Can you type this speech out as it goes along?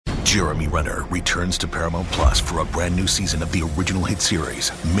Jeremy Renner returns to Paramount Plus for a brand new season of the original hit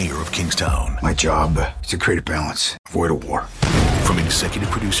series, Mayor of Kingstown. My job is to create a balance, avoid a war. From executive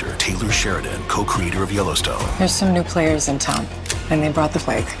producer Taylor Sheridan, co-creator of Yellowstone. There's some new players in town, and they brought the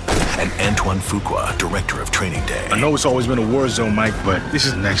plague. And Antoine Fuqua, director of Training Day. I know it's always been a war zone, Mike, but this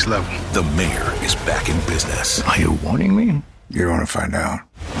is next level. The Mayor is back in business. Are you warning me? You're going to find out.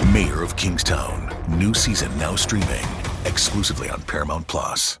 Mayor of Kingstown. New season now streaming exclusively on Paramount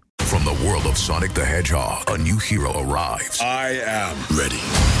Plus. From the world of Sonic the Hedgehog, a new hero arrives. I am ready.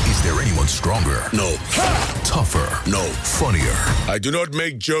 Is there anyone stronger? No. Tougher? No. Funnier? I do not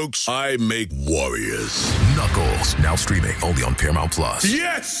make jokes. I make warriors. Knuckles, now streaming only on Paramount Plus.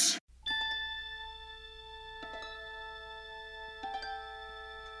 Yes!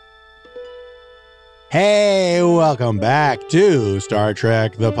 Hey, welcome back to Star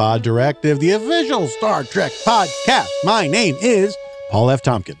Trek The Pod Directive, the official Star Trek podcast. My name is Paul F.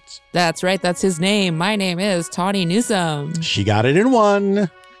 Tompkins. That's right. That's his name. My name is Tawny Newsome. She got it in one.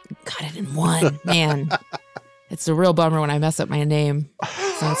 Got it in one. Man, it's a real bummer when I mess up my name.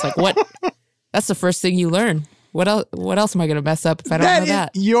 So it's like, what? That's the first thing you learn. What else am I going to mess up if I don't know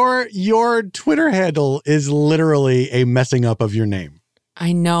that? Your Twitter handle is literally a messing up of your name.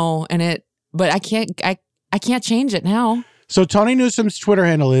 I know. But I can't change it now. So Tawny Newsome's Twitter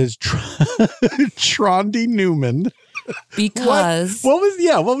handle is Trondy Newman. Because what was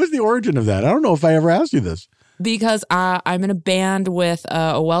the origin of that? I don't know if I ever asked you this. Because I'm in a band with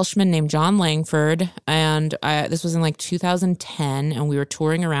a Welshman named John Langford, and this was in like 2010, and we were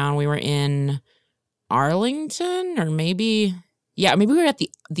touring around. We were in Arlington, or maybe we were at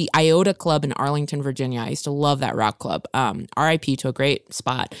the Iota Club in Arlington, Virginia. I used to love that rock club. R.I.P. to a great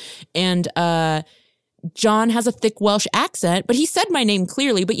spot. And John has a thick Welsh accent, but he said my name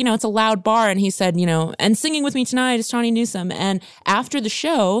clearly, but it's a loud bar, and he said, and singing with me tonight is Tawny Newsome. And after the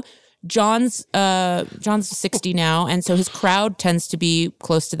show, John's 60 now, and so his crowd tends to be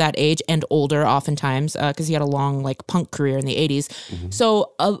close to that age and older oftentimes, because he had a long punk career in the 80s. Mm-hmm.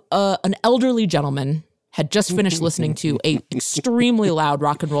 So an elderly gentleman had just finished listening to a extremely loud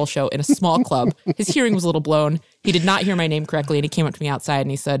rock and roll show in a small club. His hearing was a little blown. He did not hear my name correctly, and he came up to me outside and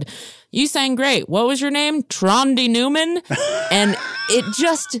he said, "You sang great. What was your name? Trondy Newman?" And it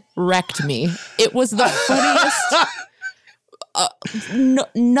just wrecked me. It was the funniest.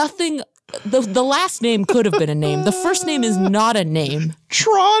 Nothing. The last name could have been a name. The first name is not a name.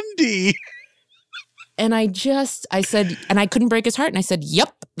 Trondy. And I said, and I couldn't break his heart. And I said,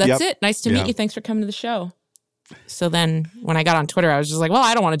 "Yep, that's it. Nice to meet you. Thanks for coming to the show." So then when I got on Twitter, I was just like, well,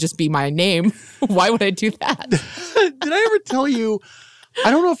 I don't want to just be my name. Why would I do that? Did I ever tell you? I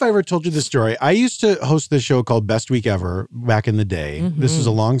don't know if I ever told you this story. I used to host this show called Best Week Ever back in the day. Mm-hmm. This was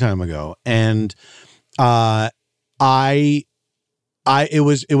a long time ago. And it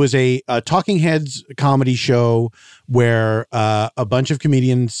was a Talking Heads comedy show where a bunch of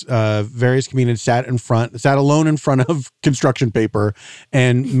comedians, various comedians sat alone in front of construction paper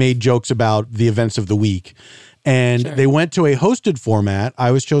and made jokes about the events of the week. And they went to a hosted format.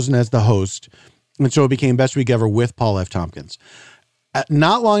 I was chosen as the host. And so it became Best Week Ever with Paul F. Tompkins.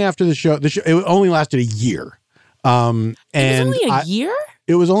 Not long after the show, it only lasted a year. It was only a year?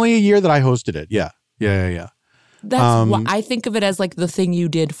 It was only a year that I hosted it. Yeah. That's what I think of it as, the thing you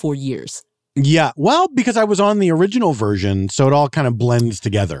did for years. Yeah. Well, because I was on the original version, so it all kind of blends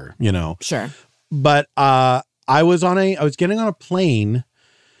together, Sure. But I was getting on a plane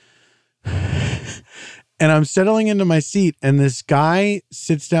and I'm settling into my seat, and this guy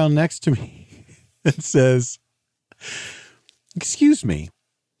sits down next to me and says, "Excuse me,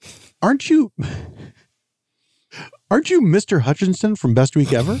 aren't you Mr. Hutchinson from Best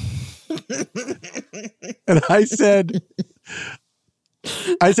Week Ever?" And I said,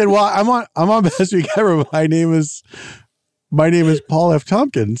 "Well, I'm on Best Week Ever. My name is Paul F.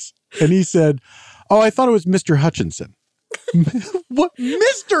 Tompkins." And he said, "Oh, I thought it was Mr. Hutchinson." What?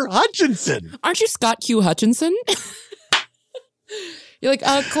 Mr. Hutchinson? Aren't you Scott Q. Hutchinson? You're like,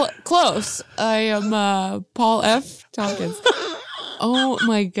 close. I am Paul F. Tompkins. Oh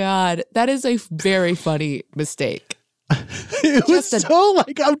my God. That is a very funny mistake. It was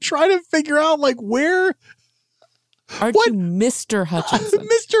I'm trying to figure out where. Aren't you Mr. Hutchinson?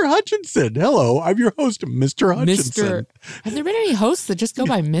 Mr. Hutchinson. Hello, I'm your host, Mr. Hutchinson. Have there been any hosts that just go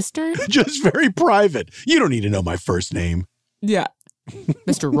by Mr.? Just very private. You don't need to know my first name. Yeah.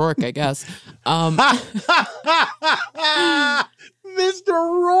 Mr. Rourke, I guess. Mr.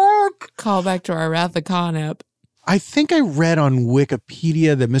 Rourke. Call back to our Wrath of Khan app. I think I read on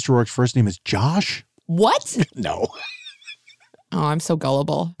Wikipedia that Mr. Rourke's first name is Josh. What? No. Oh, I'm so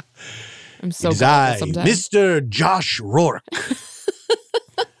gullible. I'm so gullible sometimes. Mr. Josh Rourke.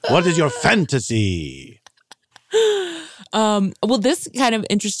 What is your fantasy? Well, this kind of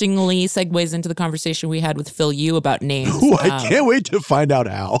interestingly segues into the conversation we had with Phil Yu about names. Ooh, I can't wait to find out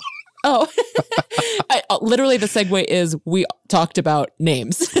how. Oh, literally the segue is we talked about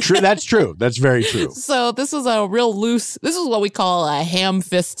names. True, that's true. That's very true. So this is a real loose, this is what we call a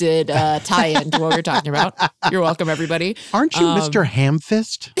ham-fisted tie-in to what we're talking about. You're welcome, everybody. Aren't you Mr.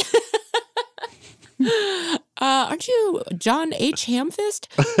 Hamfist? Aren't you John H. Hamfist?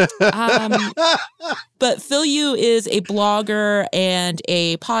 But Phil Yu is a blogger and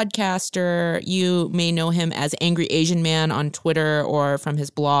a podcaster. You may know him as Angry Asian Man on Twitter or from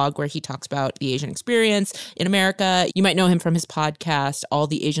his blog where he talks about the Asian experience in America. You might know him from his podcast, All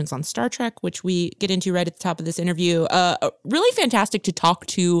the Asians on Star Trek, which we get into right at the top of this interview. Really fantastic to talk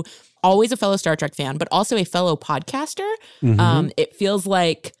to. Always a fellow Star Trek fan, but also a fellow podcaster. It feels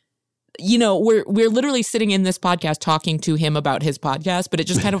like, you know, we're literally sitting in this podcast talking to him about his podcast, but it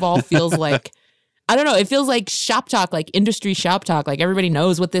just kind of all feels like, I don't know, it feels like shop talk, like industry shop talk. Like everybody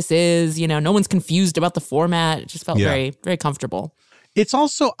knows what this is. You know, no one's confused about the format. It just felt very, very comfortable. It's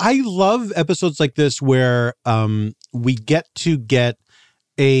also, I love episodes like this where we get to get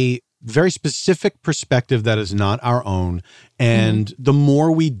a very specific perspective that is not our own. And the more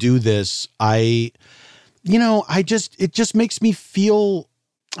we do this, it just makes me feel,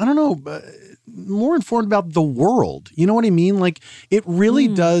 I don't know, more informed about the world. You know what I mean? Like it really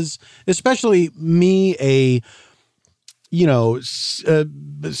does, especially me, a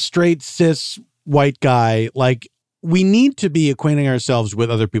straight cis white guy, like we need to be acquainting ourselves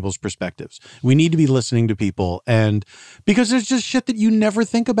with other people's perspectives. We need to be listening to people. And because there's just shit that you never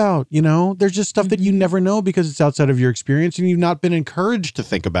think about, you know, there's just stuff that you never know because it's outside of your experience and you've not been encouraged to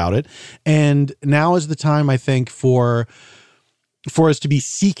think about it. And now is the time, I think, for us to be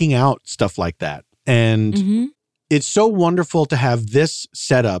seeking out stuff like that. And it's so wonderful to have this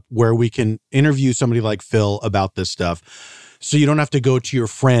setup where we can interview somebody like Phil about this stuff. So you don't have to go to your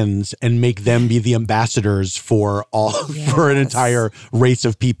friends and make them be the ambassadors for for an entire race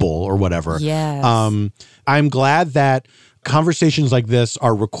of people or whatever. Yes. I'm glad that conversations like this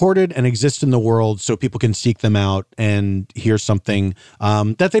are recorded and exist in the world so people can seek them out and hear something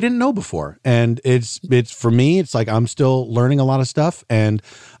that they didn't know before. And it's for me, it's like I'm still learning a lot of stuff, and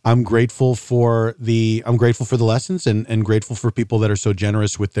I'm grateful for the lessons and grateful for people that are so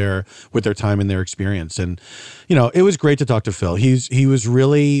generous with their time and their experience. And you know, it was great to talk to Phil. He was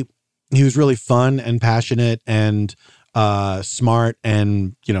really fun and passionate and smart,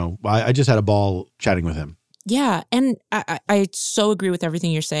 and you know, I just had a ball chatting with him. Yeah, and I so agree with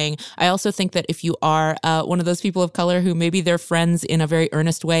everything you're saying. I also think that if you are one of those people of color who maybe their friends in a very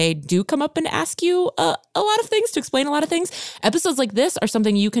earnest way do come up and ask you a lot of things, to explain a lot of things, episodes like this are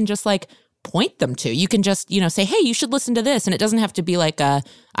something you can just like point them to. You can just, say, hey, you should listen to this. And it doesn't have to be like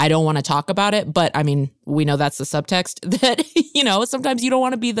I don't want to talk about it. But I mean, we know that's the subtext that, sometimes you don't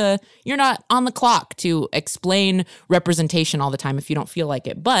want to be you're not on the clock to explain representation all the time if you don't feel like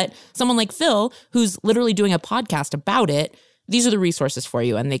it. But someone like Phil, who's literally doing a podcast about it, these are the resources for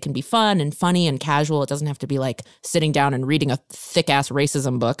you, and they can be fun and funny and casual. It doesn't have to be like sitting down and reading a thick-ass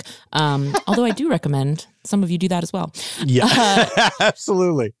racism book. Although I do recommend some of you do that as well. Yeah,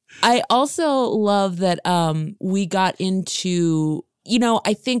 absolutely. I also love that we got into,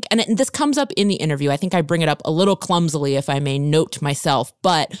 I think, and this comes up in the interview. I think I bring it up a little clumsily, if I may note myself,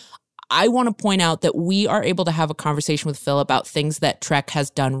 but I want to point out that we are able to have a conversation with Phil about things that Trek has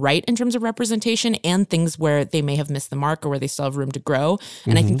done right in terms of representation and things where they may have missed the mark or where they still have room to grow.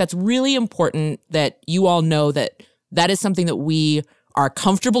 And I think that's really important that you all know that is something that we are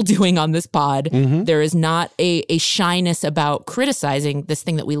comfortable doing on this pod. There is not a shyness about criticizing this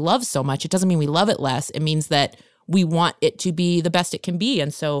thing that we love so much. It doesn't mean we love it less. It means that we want it to be the best it can be.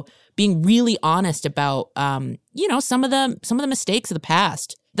 And so being really honest about, some of the mistakes of the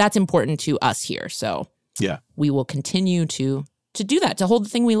past, that's important to us here. So yeah, we will continue to do that, to hold the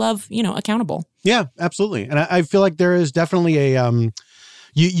thing we love, accountable. Yeah, absolutely. And I feel like there is definitely a,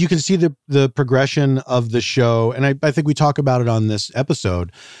 you can see the progression of the show. And I think we talk about it on this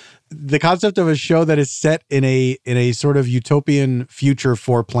episode. The concept of a show that is set in a sort of utopian future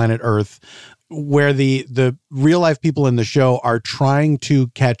for planet Earth, where the real life people in the show are trying to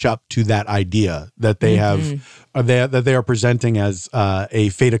catch up to that idea that they have, that they are presenting as a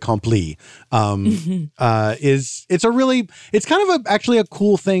fait accompli. It's kind of actually a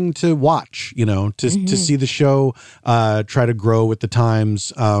cool thing to watch, to see the show try to grow with the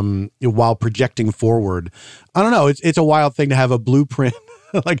times while projecting forward. I don't know. It's a wild thing to have a blueprint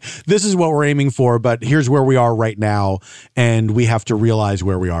Like, this is what we're aiming for, but here's where we are right now. And we have to realize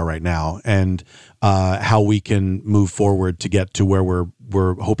where we are right now and how we can move forward to get to where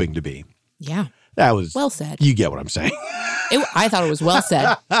we're hoping to be. Yeah. That was well said. You get what I'm saying. I thought it was well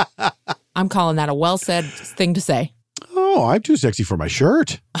said. I'm calling that a well said thing to say. Oh, I'm too sexy for my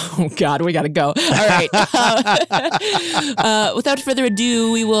shirt. Oh, God, we got to go. All right. Without further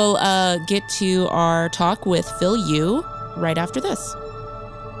ado, we will get to our talk with Phil Yu right after this.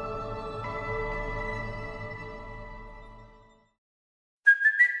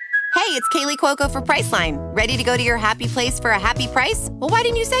 Hey, it's Kaylee Cuoco for Priceline. Ready to go to your happy place for a happy price? Well, why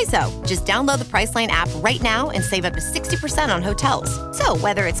didn't you say so? Just download the Priceline app right now and save up to 60% on hotels. So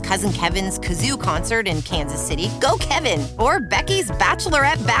whether it's Cousin Kevin's Kazoo Concert in Kansas City, go Kevin, or Becky's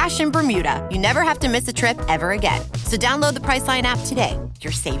Bachelorette Bash in Bermuda, you never have to miss a trip ever again. So download the Priceline app today.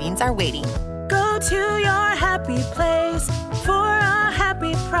 Your savings are waiting. Go to your happy place for a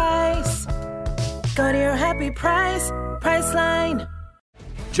happy price. Go to your happy price, Priceline.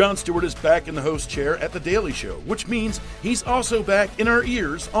 Jon Stewart is back in the host chair at The Daily Show, which means he's also back in our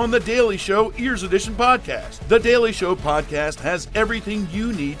ears on The Daily Show Ears Edition podcast. The Daily Show podcast has everything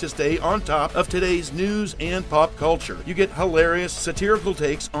you need to stay on top of today's news and pop culture. You get hilarious, satirical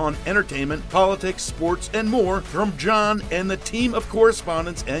takes on entertainment, politics, sports, and more from Jon and the team of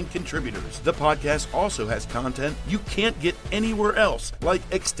correspondents and contributors. The podcast also has content you can't get anywhere else, like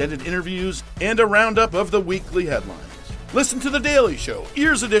extended interviews and a roundup of the weekly headlines. Listen to The Daily Show,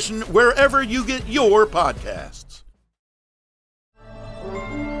 Ears Edition, wherever you get your podcasts.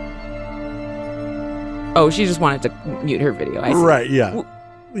 Oh, she just wanted to mute her video. I see. Right, yeah.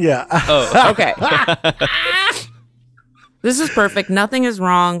 Yeah. Oh, okay. This is perfect. Nothing is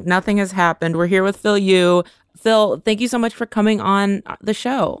wrong. Nothing has happened. We're here with Phil Yu. Phil, thank you so much for coming on the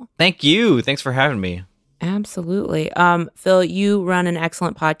show. Thank you. Thanks for having me. Absolutely. Phil, you run an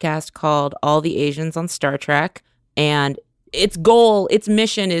excellent podcast called All the Asians on Star Trek. And its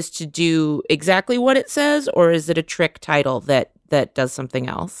mission is to do exactly what it says, or is it a trick title that does something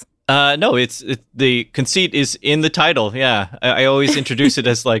else? No, it's the conceit is in the title. Yeah, I always introduce it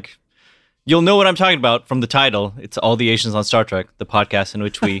as like, you'll know what I'm talking about from the title. It's All the Asians on Star Trek, the podcast in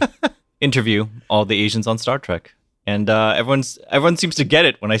which we interview all the Asians on Star Trek, and everyone seems to get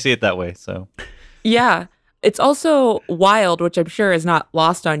it when I say it that way. So, yeah. It's also wild, which I'm sure is not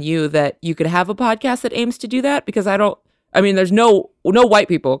lost on you, that you could have a podcast that aims to do that, because there's no white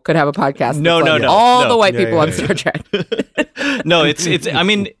people could have a podcast. No. All the white people on Star Trek. No, it's, I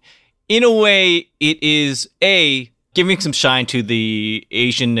mean, in a way, it is giving some shine to the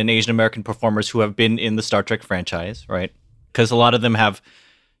Asian and Asian American performers who have been in the Star Trek franchise, right? Because a lot of them have,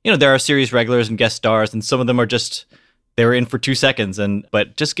 there are series regulars and guest stars, and some of them are just, they were in for 2 seconds,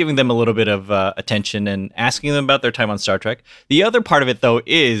 but just giving them a little bit of attention and asking them about their time on Star Trek. The other part of it, though,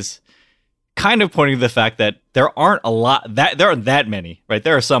 is kind of pointing to the fact that there aren't that many, right?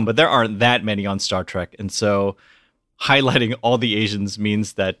 There are some, but there aren't that many on Star Trek, and so highlighting all the Asians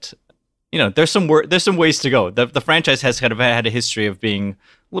means that there's some ways to go. The franchise has kind of had a history of being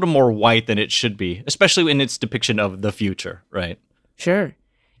a little more white than it should be, especially in its depiction of the future, right? Sure,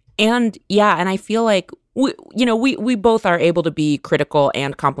 and I feel like we both are able to be critical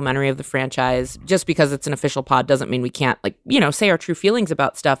and complimentary of the franchise. Just because it's an official pod doesn't mean we can't say our true feelings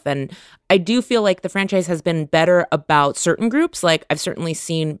about stuff. And I do feel like the franchise has been better about certain groups. Like, I've certainly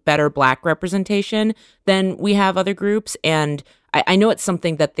seen better Black representation than we have other groups. And I know it's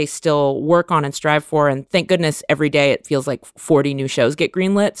something that they still work on and strive for. And thank goodness every day it feels like 40 new shows get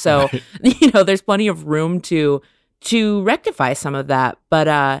greenlit. So, there's plenty of room to rectify some of that. But,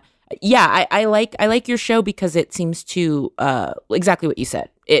 I like your show because it seems to exactly what you said.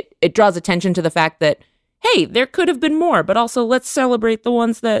 It draws attention to the fact that, hey, there could have been more, but also let's celebrate the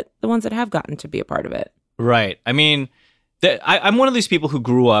ones that have gotten to be a part of it. Right. I mean, I'm one of these people who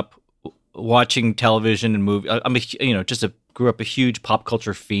grew up watching television and movies. Grew up a huge pop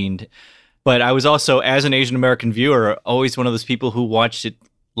culture fiend, but I was also, as an Asian American viewer, always one of those people who watched it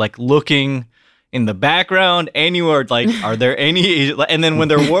like looking in the background anywhere, like, are there any Asian? And then when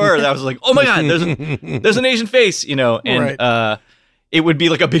there were, I was like, oh my God, there's an Asian face, and right. It would be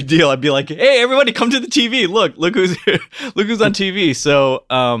like a big deal. I'd be like, hey, everybody come to the TV. Look who's here. Look who's on TV. So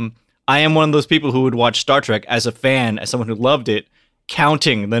I am one of those people who would watch Star Trek as a fan, as someone who loved it,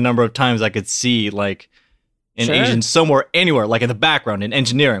 counting the number of times I could see like an Asian somewhere, anywhere, like in the background, in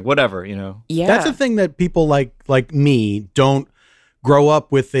engineering, whatever, Yeah. That's the thing that people like me don't grow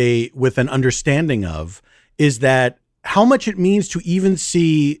up with an understanding of, is that how much it means to even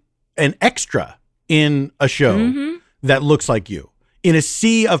see an extra in a show that looks like you. in a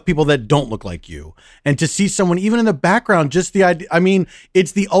sea of people that don't look like you, and to see someone even in the background, just the idea. I mean,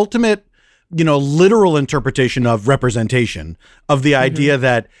 it's the ultimate, literal interpretation of representation, of the idea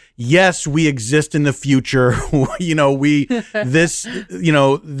that yes, we exist in the future. This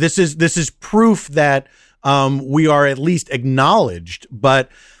is proof that we are at least acknowledged, but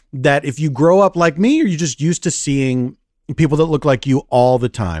that if you grow up like me, you're just used to seeing people that look like you all the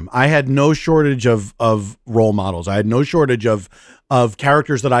time. I had no shortage of role models. I had no shortage of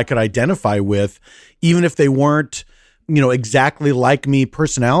characters that I could identify with, even if they weren't, exactly like me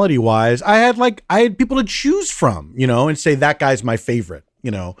personality wise. I had people to choose from, and say that guy's my favorite,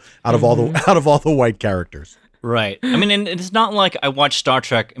 out of all the white characters. Right. I mean, and it's not like I watch Star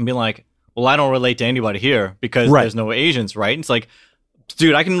Trek and be like, well, I don't relate to anybody here because there's no Asians, right? It's like,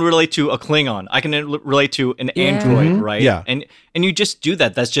 dude, I can relate to a Klingon. I can relate to an android, right? Yeah. And you just do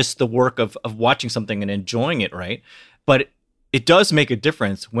that. That's just the work of watching something and enjoying it, right? But it does make a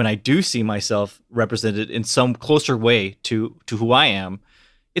difference when I do see myself represented in some closer way to who I am.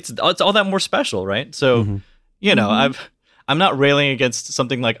 It's all that more special, right? So, I'm not railing against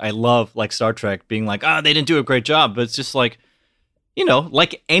something like I love, like Star Trek, being like, they didn't do a great job. But it's just like,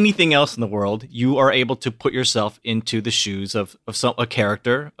 like anything else in the world, you are able to put yourself into the shoes of a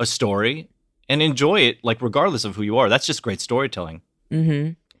character, a story, and enjoy it, like regardless of who you are. That's just great storytelling.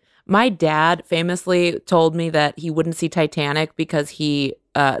 Mm-hmm. My dad famously told me that he wouldn't see Titanic because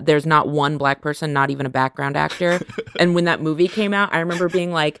there's not one black person, not even a background actor. And when that movie came out, I remember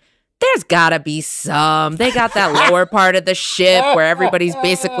being like, there's gotta be some. They got that lower part of the ship where everybody's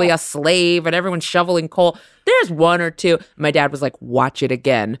basically a slave and everyone's shoveling coal. There's one or two. My dad was like, watch it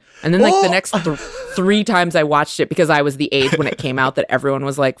again. And then the next 3 times I watched it, because I was the age when it came out that everyone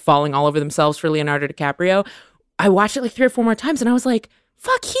was like falling all over themselves for Leonardo DiCaprio. I watched it like 3 or 4 more times and I was like,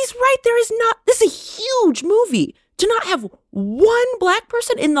 fuck, he's right. This is a huge movie. To not have one black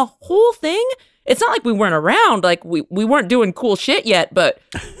person in the whole thing. It's not like we weren't around, like we weren't doing cool shit yet, but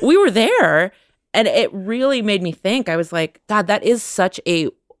we were there. And it really made me think. I was like, God, that is such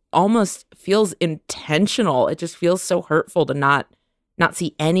almost feels intentional. It just feels so hurtful to not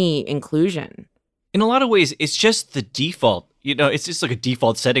see any inclusion. In a lot of ways, it's just the default. It's just like a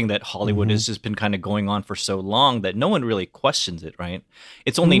default setting that Hollywood has just been kind of going on for so long that no one really questions it, right?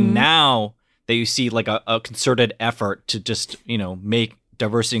 It's only now that you see like a concerted effort to just, make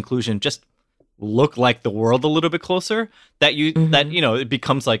diversity inclusion just look like the world a little bit closer, that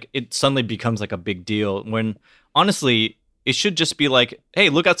it suddenly becomes like a big deal, when honestly it should just be like, hey,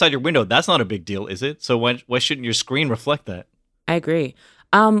 look outside your window, that's not a big deal, is it? So why shouldn't your screen reflect that? I agree.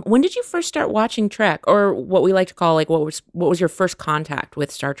 When did you first start watching Trek, or what we like to call, like, what was your first contact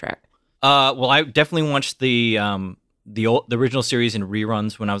with Star Trek? Well, I definitely watched the original series in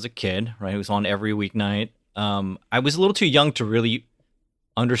reruns when I was a kid, right? It was on every weeknight. I was a little too young to really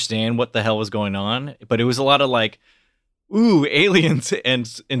understand what the hell was going on, but it was a lot of like, ooh, aliens and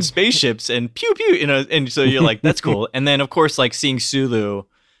spaceships and pew pew, and so you're like, that's cool. And then of course, like, seeing Sulu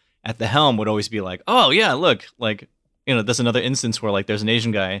at the helm would always be like, oh yeah, look, like, that's another instance where like there's an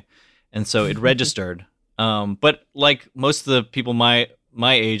Asian guy, and so it registered. But like most of the people my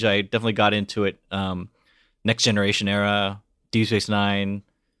age, I definitely got into it. Next Generation era, Deep Space Nine,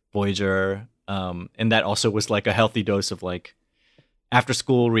 Voyager, and that also was like a healthy dose of like after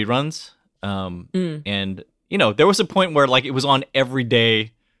school reruns. And there was a point where like it was on every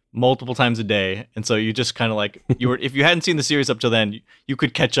day, multiple times a day, and so you just kind of like, if you hadn't seen the series up till then, you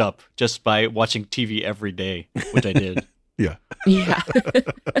could catch up just by watching TV every day, which I did. Yeah.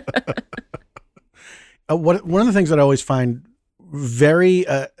 One of the things that I always find very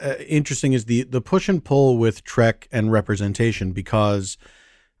interesting is the push and pull with Trek and representation, because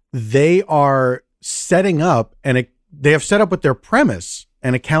they are setting up, and they have set up with their premise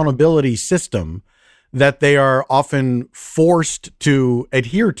an accountability system that they are often forced to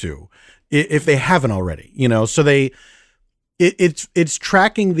adhere to if they haven't already, so it's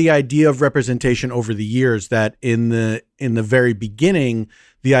tracking the idea of representation over the years, that in the very beginning,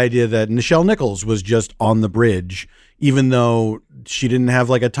 the idea that Nichelle Nichols was just on the bridge, even though she didn't have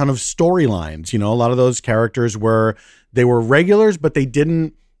like a ton of storylines. A lot of those characters were regulars, but they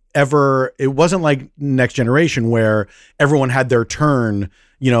didn't ever, it wasn't like Next Generation where everyone had their turn,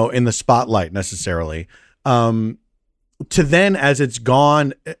 in the spotlight necessarily. To then, as it's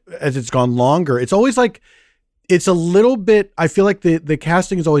gone longer, it's always like, it's a little bit, I feel like the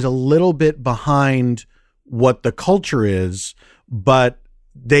casting is always a little bit behind what the culture is, but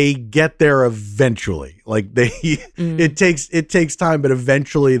they get there eventually. Like it takes time, but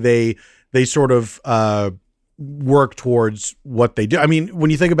eventually they sort of work towards what they do. I mean, when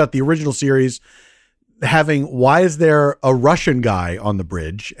you think about the original series, having, why is there a Russian guy on the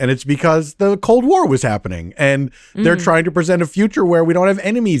bridge? And it's because the Cold War was happening and they're trying to present a future where we don't have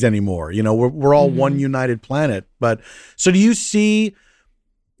enemies anymore. You know, we're all one united planet. But so do you see,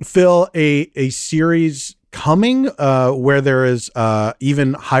 Phil, a series coming where there is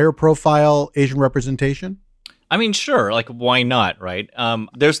even higher profile Asian representation? I mean, sure. Like, why not? Right.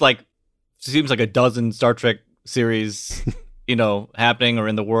 There's like, seems like a dozen Star Trek series you know, happening or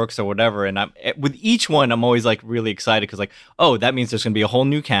in the works or whatever. And I'm with each one, I'm always like really excited because like, oh, that means there's going to be a whole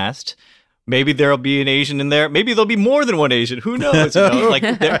new cast. Maybe there'll be an Asian in there. Maybe there'll be more than one Asian. Who knows? You know?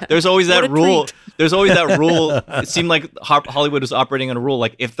 Like there's always that rule. There's always that rule. It seemed like Hollywood was operating on a rule.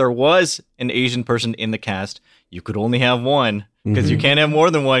 Like if there was an Asian person in the cast, you could only have one because you can't have more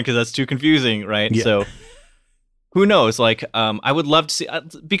than one because that's too confusing, right? Yeah. So who knows? Like I would love to see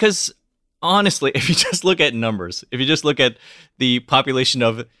because honestly, if you just look at numbers, if you just look at the population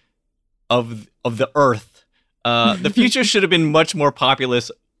of the Earth, the future should have been much more populous.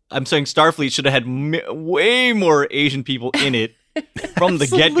 I'm saying Starfleet should have had way more Asian people in it from the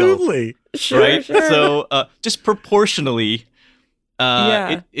get-go. Absolutely. Sure, right? Sure. So just proportionally,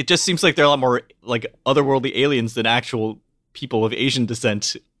 it just seems like there are a lot more like otherworldly aliens than actual people of Asian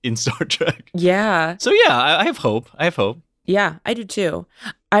descent in Star Trek. Yeah. So yeah, I have hope. Yeah, I do too.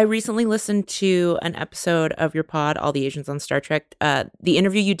 I recently listened to an episode of your pod, All the Asians on Star Trek, the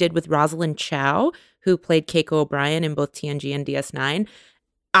interview you did with Rosalind Chow, who played Keiko O'Brien in both TNG and DS9.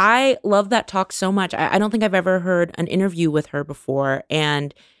 I love that talk so much. I don't think I've ever heard an interview with her before.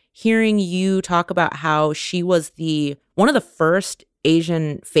 And hearing you talk about how she was one of the first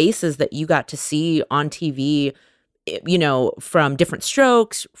Asian faces that you got to see on TV, you know, from Different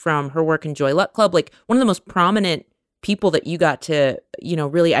Strokes, from her work in Joy Luck Club, like one of the most prominent people that you got to, you know,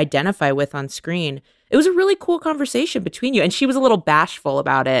 really identify with on screen. It was a really cool conversation between you. And she was a little bashful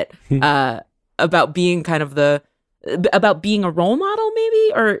about it, about being kind of about being a role model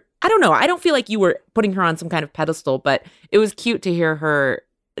maybe, or I don't know. I don't feel like you were putting her on some kind of pedestal, but it was cute to hear her,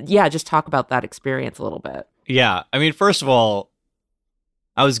 just talk about that experience a little bit. Yeah. I mean, first of all,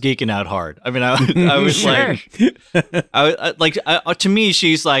 I was geeking out hard. I mean, I was Sure. to me,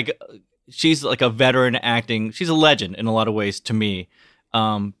 she's like a veteran acting. She's a legend in a lot of ways to me,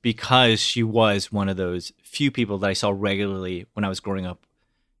 because she was one of those few people that I saw regularly when I was growing up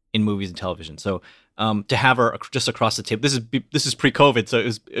in movies and television. So to have her just across the table, this is pre-COVID, so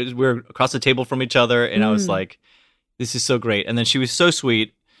we were across the table from each other, and I was like, this is so great. And then she was so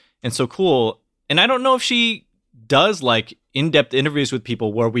sweet and so cool. And I don't know if she does like in-depth interviews with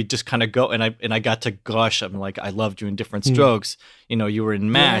people where we just kind of go and I got to gush. I'm like, I loved you in Different Strokes. You know, you were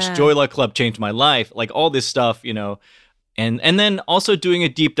in MASH. Yeah. Joy Luck Club changed my life. Like all this stuff, you know. And then also doing a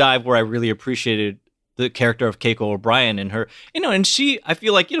deep dive where I really appreciated the character of Keiko O'Brien and her, you know, and I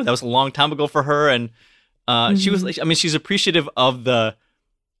feel like, you know, that was a long time ago for her. And she was like, I mean, she's appreciative of the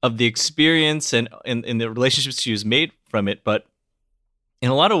experience and in the relationships she was made from it. But in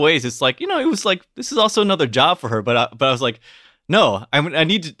a lot of ways, it's like, you know, it was like, this is also another job for her. But I was like, no, I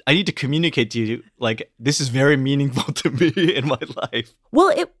need to communicate to you, like, this is very meaningful to me in my life.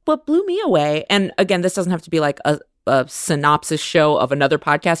 Well, what blew me away, and again, this doesn't have to be like a synopsis show of another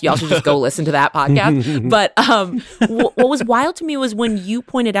podcast. You also just go listen to that podcast. But what was wild to me was when you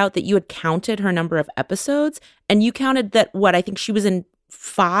pointed out that you had counted her number of episodes, and you counted that, I think she was in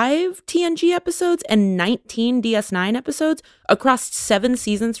 5 TNG episodes and 19 DS9 episodes across 7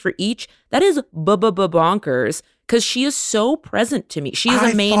 seasons for each. That is bonkers, because she is so present to me. She is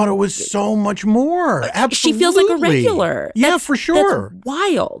a main. I thought it was so much more. Absolutely. She feels like a regular. Yeah, for sure. That's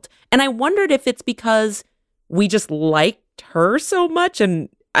wild. And I wondered if it's because we just liked her so much, and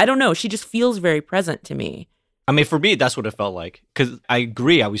I don't know. She just feels very present to me. I mean, for me, that's what it felt like. Because I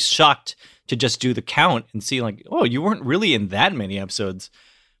agree. I was shocked to just do the count and see like, oh, you weren't really in that many episodes.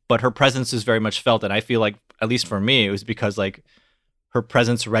 But her presence is very much felt. And I feel like, at least for me, it was because like her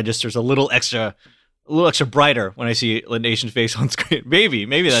presence registers a little extra brighter when I see an Asian face on screen. Maybe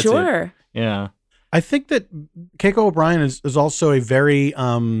that's sure. it. Yeah. I think that Keiko O'Brien is also a very...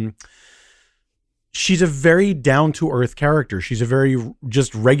 she's a very down-to-earth character. She's a very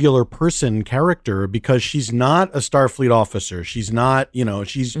just regular person character because she's not a Starfleet officer. She's not, you know,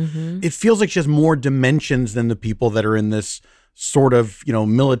 it feels like she has more dimensions than the people that are in this sort of, you know,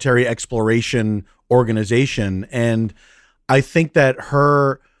 military exploration organization. And I think that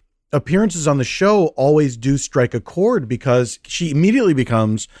her appearances on the show always do strike a chord because she immediately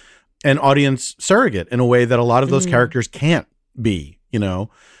becomes an audience surrogate in a way that a lot of those characters can't be. you know,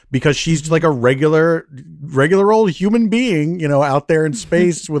 because she's like a regular old human being, you know, out there in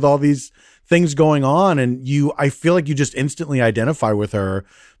space with all these things going on. And I feel like you just instantly identify with her,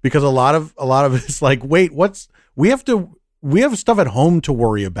 because a lot of it's like, wait, we have stuff at home to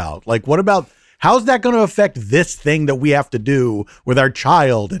worry about. Like, what about, how's that going to affect this thing that we have to do with our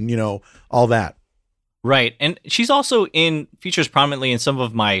child, and, you know, all that. Right. And she's also features prominently in some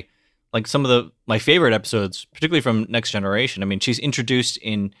of my favorite episodes, particularly from Next Generation. I mean, she's introduced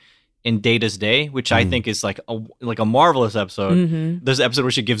in Data's Day, which I think is like a marvelous episode. Mm-hmm. There's an episode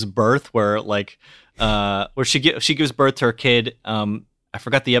where she gives birth, where she gives birth to her kid. I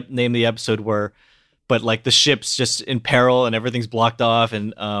forgot the name of the episode but like the ship's just in peril and everything's blocked off,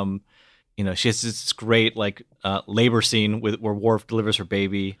 and you know, she has this great labor scene where Worf delivers her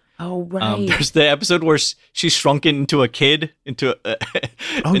baby. Oh, right. There's the episode where she's shrunken into a kid, into a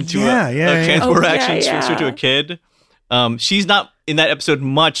transport action, shrinks her to a kid. She's not in that episode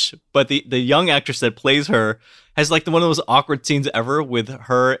much, but the young actress that plays her has like one of those awkward scenes ever with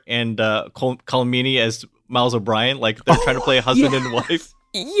her and Colmini as Miles O'Brien. Like they're trying to play a husband and wife.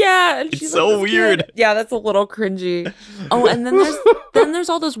 Yeah, it's so weird. Kid. Yeah, that's a little cringy. Oh, and then there's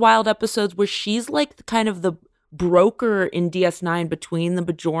all those wild episodes where she's like kind of the broker in DS9 between the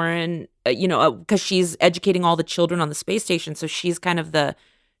Bajoran, because she's educating all the children on the space station. So she's kind of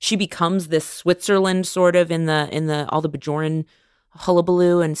she becomes this Switzerland sort of in the all the Bajoran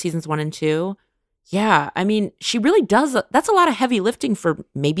hullabaloo in seasons 1 and 2. Yeah, I mean, she really does. That's a lot of heavy lifting for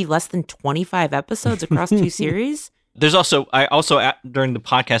maybe less than 25 episodes across 2 series. There's also during the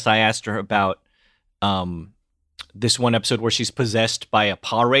podcast I asked her about this one episode where she's possessed by a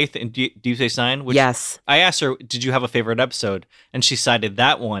paw wraith in Deep Space Nine. Which yes. I asked her, did you have a favorite episode? And she cited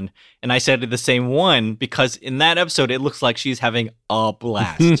that one. And I cited the same one because in that episode, it looks like she's having a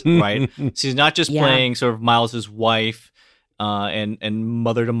blast, right? She's not just playing sort of Miles's wife and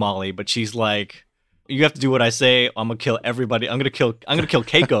mother to Molly, but she's like, you have to do what I say. I'm gonna kill everybody. I'm gonna kill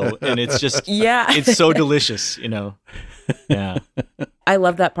Keiko, and it's just it's so delicious, you know. Yeah, I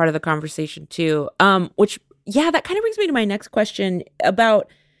love that part of the conversation too. Which that kind of brings me to my next question about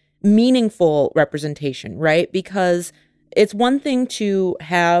meaningful representation, right? Because it's one thing to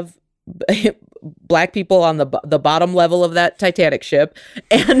have Black people on the bottom level of that Titanic ship,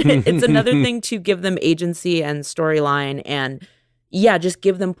 and it's another thing to give them agency and storyline and. Yeah, just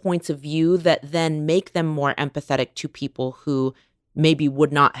give them points of view that then make them more empathetic to people who maybe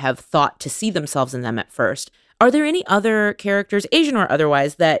would not have thought to see themselves in them at first. Are there any other characters, Asian or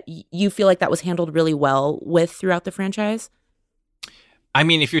otherwise, that you feel like that was handled really well with throughout the franchise? I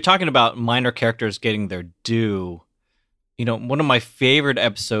mean, if you're talking about minor characters getting their due, you know, one of my favorite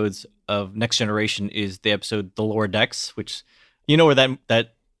episodes of Next Generation is the episode The Lower Decks, which, you know, where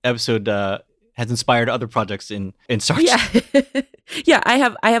that episode has inspired other projects in Star Trek. Yeah, I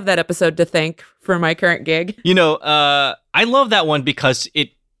have that episode to thank for my current gig. You know, I love that one because it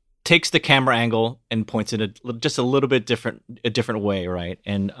takes the camera angle and points it just a little bit a different way, right?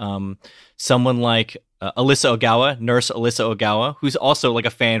 And someone like Alyssa Ogawa, Nurse Alyssa Ogawa, who's also like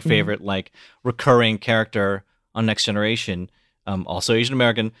a fan favorite, like recurring character on Next Generation, also Asian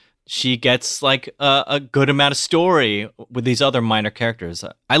American. She gets like a good amount of story with these other minor characters.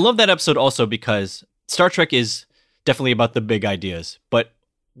 I love that episode also because Star Trek is definitely about the big ideas. But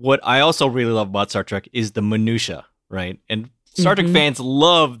what I also really love about Star Trek is the minutia, right? And Star Trek fans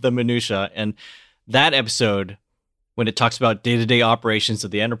love the minutia. And that episode, when it talks about day-to-day operations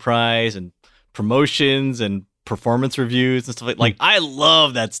of the Enterprise and promotions and performance reviews and stuff like I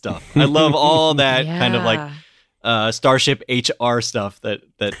love that stuff. I love all that kind of like Starship HR stuff that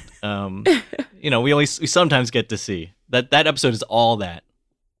you know, we sometimes get to see. That episode is all that.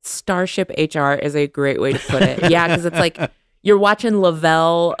 Starship HR is a great way to put it. Yeah, because it's like you're watching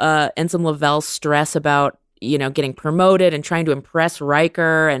Lavelle, Ensign Lavelle stress about, you know, getting promoted and trying to impress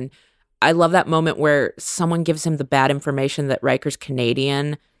Riker. And I love that moment where someone gives him the bad information that Riker's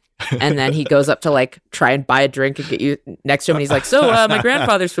Canadian. And then he goes up to like try and buy a drink and get you next to him. And he's like, so my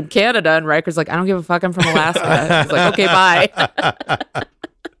grandfather's from Canada. And Riker's like, I don't give a fuck. I'm from Alaska. He's like, okay, bye.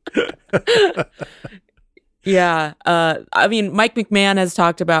 Yeah. I mean, Mike McMahon has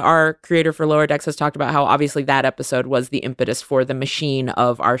talked about, our creator for Lower Decks has talked about how obviously that episode was the impetus for the machine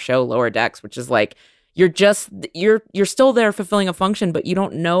of our show, Lower Decks, which is like, you're still there fulfilling a function, but you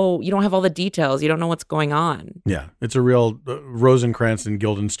don't have all the details. You don't know what's going on. Yeah. It's a real Rosencrantz and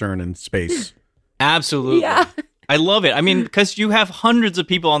Guildenstern in space. Absolutely. Yeah. I love it. I mean, because you have hundreds of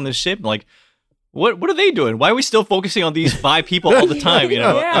people on this ship. Like, what are they doing? Why are we still focusing on these 5 people all the time? You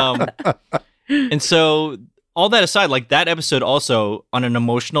know? Yeah. And so all that aside, like that episode also on an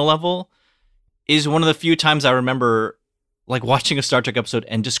emotional level is one of the few times I remember like watching a Star Trek episode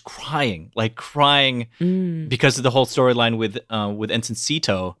and just crying because of the whole storyline with Ensign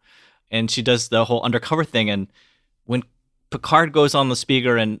Sito, and she does the whole undercover thing. And when Picard goes on the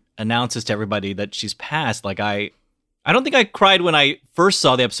speaker and announces to everybody that she's passed, like I don't think I cried when I first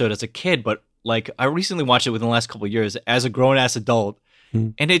saw the episode as a kid, but like I recently watched it within the last couple of years as a grown ass adult,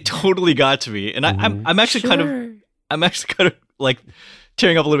 and it totally got to me. And I'm actually kind of like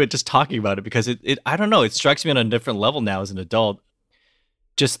tearing up a little bit just talking about it, because it I don't know, it strikes me on a different level now as an adult.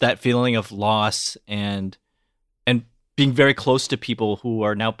 Just that feeling of loss and being very close to people who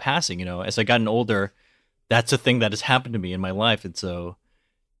are now passing. You know, as I gotten older, that's a thing that has happened to me in my life, and so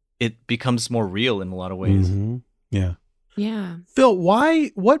it becomes more real in a lot of ways. Mm-hmm. Yeah. Yeah. Phil,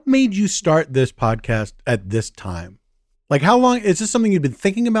 what made you start this podcast at this time? Like, how long, is this something you've been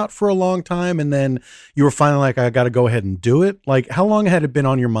thinking about for a long time, and then you were finally like, I got to go ahead and do it? Like, how long had it been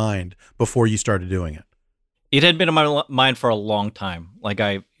on your mind before you started doing it? It had been on my mind for a long time. Like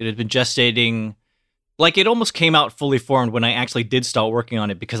it had been gestating, like it almost came out fully formed when I actually did start working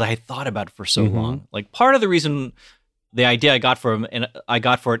on it, because I had thought about it for so long. Like part of the reason, the idea I got for it,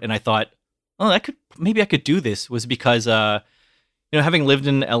 and I thought, oh, maybe I could do this, was because, having lived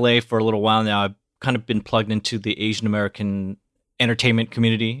in LA for a little while now, I've kind of been plugged into the Asian American entertainment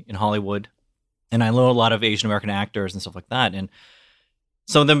community in Hollywood. And I know a lot of Asian American actors and stuff like that. And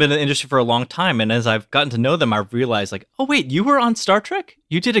some of them have been in the industry for a long time. And as I've gotten to know them, I've realized like, oh, wait, you were on Star Trek?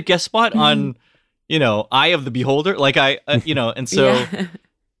 You did a guest spot on, Eye of the Beholder? Like and so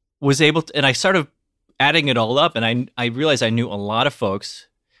was able to, and I started adding it all up, and I realized I knew a lot of folks.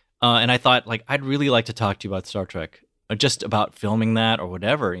 And I thought, like, I'd really like to talk to you about Star Trek, or just about filming that or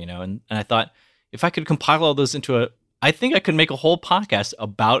whatever, and I thought, if I could compile all those into I think I could make a whole podcast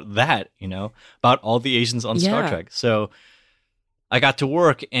about that, about all the Asians on Star Trek. So I got to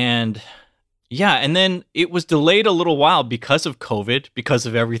work, and then it was delayed a little while because of COVID, because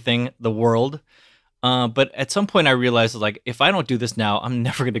of everything, the world. But at some point I realized, like, if I don't do this now, I'm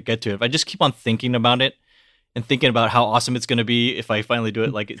never going to get to it. If I just keep on thinking about it and thinking about how awesome it's going to be if I finally do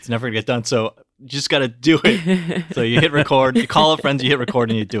it, like, it's never going to get done. So you just got to do it. So you hit record, you call up friends, you hit record,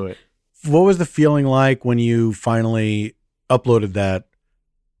 and you do it. What was the feeling like when you finally uploaded that?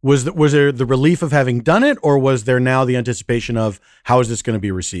 Was there the relief of having done it, or was there now the anticipation of how is this going to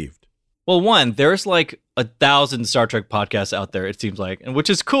be received? Well, one, there's like 1,000 Star Trek podcasts out there, it seems like, and which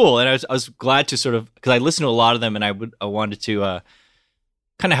is cool. And I was glad to sort of, because I listened to a lot of them, and I wanted to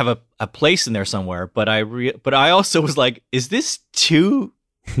kind of have a place in there somewhere. But I also was like, is this too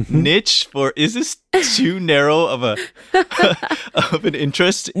niche is this too narrow of an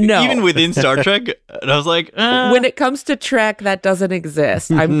interest? No. Even within Star Trek? And I was like, when it comes to Trek, that doesn't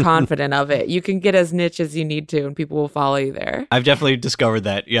exist. I'm confident of it. You can get as niche as you need to, and people will follow you there. I've definitely discovered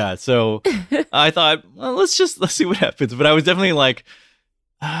that. Yeah. So I thought, well, let's see what happens. But I was definitely like,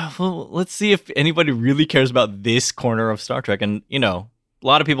 well, let's see if anybody really cares about this corner of Star Trek. And, a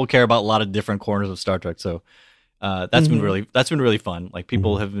lot of people care about a lot of different corners of Star Trek. So that's been really fun. Like,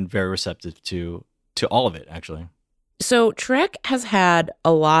 people have been very receptive to all of it, actually. So Trek has had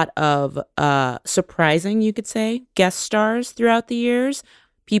a lot of surprising, you could say, guest stars throughout the years.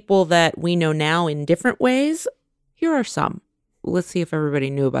 People that we know now in different ways. Here are some. Let's see if everybody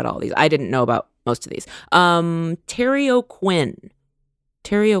knew about all these. I didn't know about most of these. Terry O'Quinn.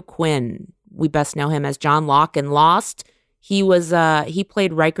 Terry O'Quinn. We best know him as John Locke in Lost. He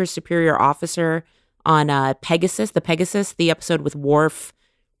played Riker's superior officer on Pegasus, the episode with Worf,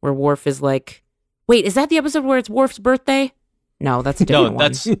 where Worf is like, wait, is that the episode where it's Worf's birthday? No, that's a different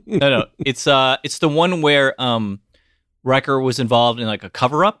one. No. It's the one where Riker was involved in like a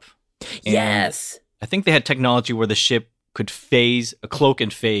cover-up. Yes. I think they had technology where the ship could cloak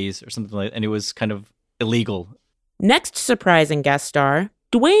and phase or something like that, and it was kind of illegal. Next surprising guest star,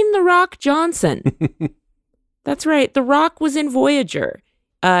 Dwayne "The Rock" Johnson. That's right, The Rock was in Voyager.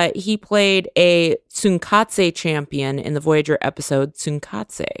 He played a Tsunkatse champion in the Voyager episode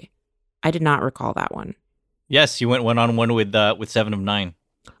Tsunkatse. I did not recall that one. Yes, you went one-on-one with 7 of 9.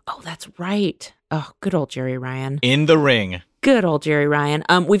 Oh, that's right. Oh, good old Jerry Ryan. In the ring. Good old Jerry Ryan.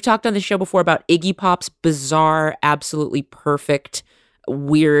 We've talked on the show before about Iggy Pop's bizarre, absolutely perfect,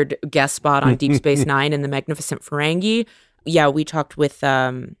 weird guest spot on Deep Space Nine in The Magnificent Ferengi. Yeah, we talked with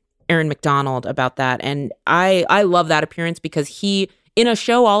Aaron McDonald about that, and I love that appearance because he, in a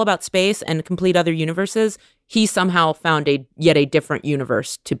show all about space and complete other universes, he somehow found yet a different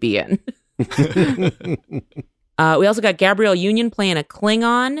universe to be in. We also got Gabrielle Union playing a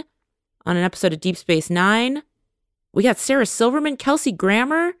Klingon on an episode of Deep Space Nine. We got Sarah Silverman, Kelsey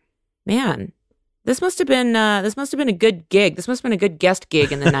Grammer. Man, this must have been a good gig. This must have been a good guest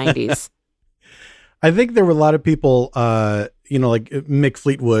gig in the 90s. I think there were a lot of people, like Mick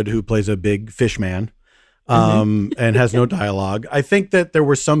Fleetwood, who plays a big fish man and has no dialogue. I think that there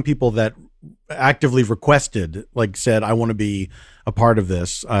were some people that actively requested, like said, I want to be a part of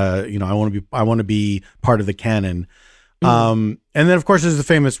this. I want to be part of the canon. And then, of course, there's the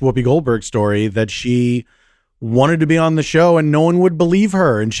famous Whoopi Goldberg story that she wanted to be on the show and no one would believe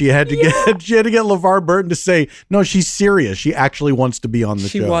her, and she had to get LeVar Burton to say, no, she's serious. She actually wants to be on the show.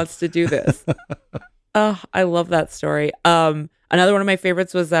 She wants to do this. Oh, I love that story. Another one of my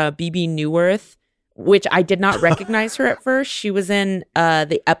favorites was BB Newirth, which I did not recognize her at first. She was in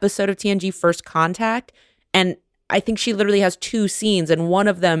the episode of TNG First Contact, and I think she literally has 2 scenes, and one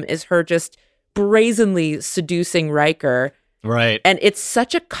of them is her just brazenly seducing Riker. Right. And it's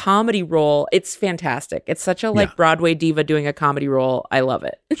such a comedy role. It's fantastic. It's such a Broadway diva doing a comedy role. I love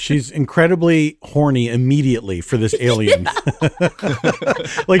it. She's incredibly horny immediately for this alien.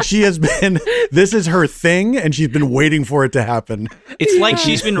 Like she has been, this is her thing and she's been waiting for it to happen. It's like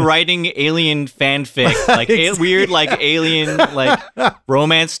she's been writing alien fanfic, like weird like alien like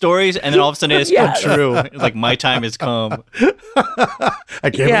romance stories, and then all of a sudden it's come true. It's like my time has come. I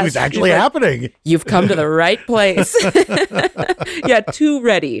can't believe it's actually happening. You've come to the right place. Yeah, too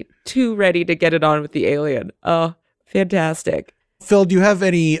ready to get it on with the alien. Oh, fantastic. Phil, do you have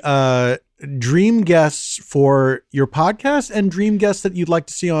any dream guests for your podcast and dream guests that you'd like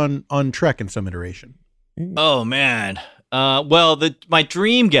to see on Trek in some iteration? Oh man. Well, my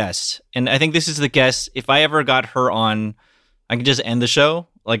dream guest, and I think this is the guest, if I ever got her on, I could just end the show.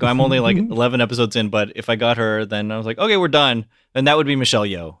 Like I'm only like 11 episodes in, but if I got her, then I was like, okay, we're done. And that would be Michelle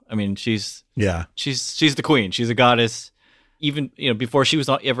Yeoh. I mean, she's the queen. She's a goddess. Even before she was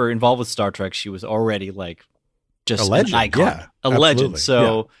ever involved with Star Trek, she was already like just a legend, an icon, a legend.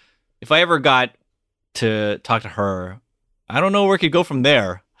 So if I ever got to talk to her, I don't know where it could go from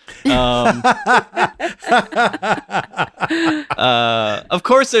there. Of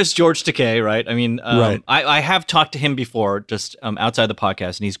course, there's George Takei, right? I mean, right. I have talked to him before, just outside the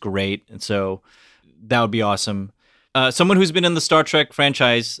podcast, and he's great, and so that would be awesome. Someone who's been in the Star Trek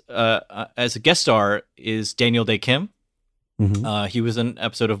franchise as a guest star is Daniel Dae Kim. Mm-hmm. He was in an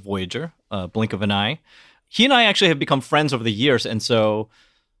episode of Voyager, Blink of an Eye. He and I actually have become friends over the years, and so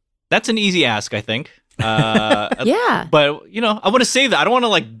that's an easy ask, I think. Yeah. But, I want to save that. I don't want to,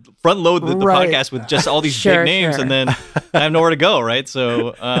 like, front load the podcast with just all these big names, and then I have nowhere to go, right?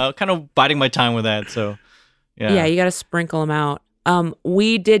 So kind of biding my time with that, so, yeah. Yeah, you got to sprinkle them out.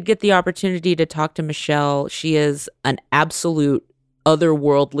 We did get the opportunity to talk to Michelle. She is an absolute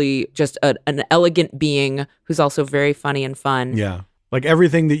otherworldly, just an elegant being who's also very funny and fun. Yeah, like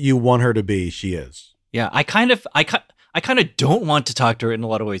everything that you want her to be, she is. Yeah, I kind of don't want to talk to her in a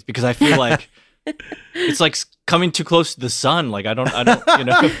lot of ways because I feel like it's like coming too close to the sun. Like I don't,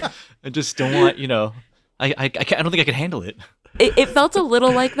 I just don't want, I don't think I can handle it. It felt a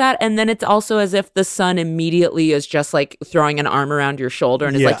little like that, and then it's also as if the sun immediately is just like throwing an arm around your shoulder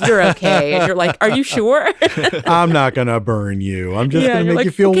and is like, you're okay. And you're like, are you sure? I'm not going to burn you. I'm just going to make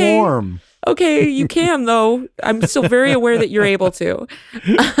you feel warm. Okay, you can, though. I'm still very aware that you're able to.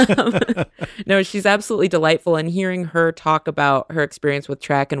 No, she's absolutely delightful. And hearing her talk about her experience with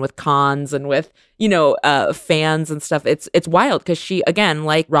Trek and with cons and with, fans and stuff, it's wild because she, again,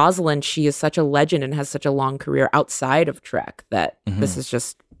 like Rosalind, she is such a legend and has such a long career outside of Trek that this is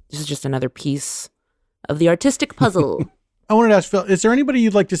just another piece of the artistic puzzle. I wanted to ask Phil, is there anybody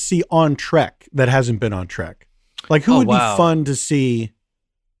you'd like to see on Trek that hasn't been on Trek? Like who would be fun to see?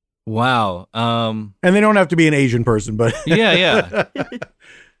 Wow. And they don't have to be an Asian person, but yeah.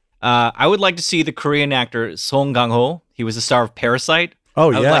 I would like to see the Korean actor Song Kang-ho. He was the star of Parasite.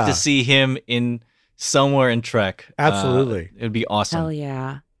 Oh, yeah. I would like to see him in somewhere in Trek. Absolutely. It would be awesome. Hell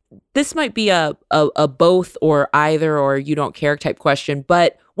yeah. This might be a both or either or you don't care type question,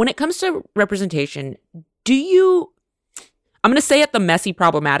 but when it comes to representation, I'm going to say it the messy,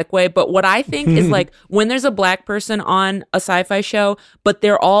 problematic way, but what I think is like when there's a black person on a sci-fi show, but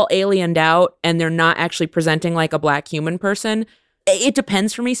they're all aliened out and they're not actually presenting like a black human person, it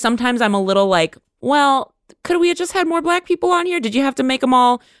depends for me. Sometimes I'm a little like, well, could we have just had more black people on here? Did you have to make them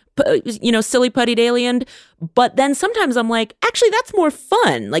all, silly puttied aliened? But then sometimes I'm like, actually, that's more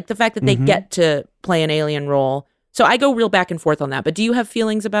fun. Like the fact that they get to play an alien role. So I go real back and forth on that. But do you have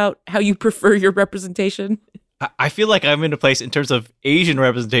feelings about how you prefer your representation? I feel like I'm in a place in terms of Asian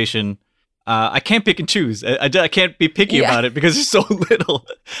representation. I can't pick and choose. I can't be picky about it because there's so little.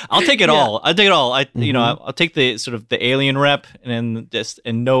 I'll take it all. I'll take it all. I'll take the sort of the alien rep and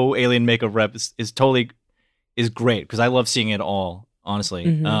no alien makeup rep is totally great because I love seeing it all.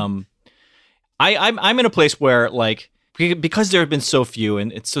 Honestly, I'm in a place where like because there have been so few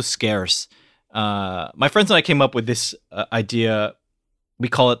and it's so scarce. my friends and I came up with this idea. We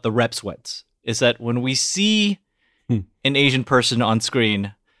call it the rep sweats. Is that when we see an Asian person on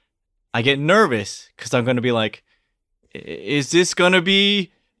screen, I get nervous because I'm going to be like, is this going to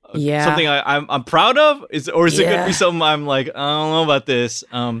be something I'm proud of? Or is it going to be something I'm like, I don't know about this?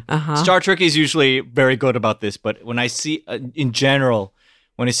 Star Trek is usually very good about this, but when I see, in general,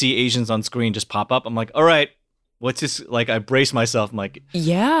 when I see Asians on screen just pop up, I'm like, all right, what's this? Like, I brace myself. I'm like,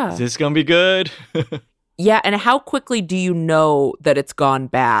 is this going to be good? Yeah, and how quickly do you know that it's gone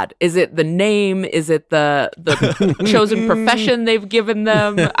bad? Is it the name? Is it the chosen profession they've given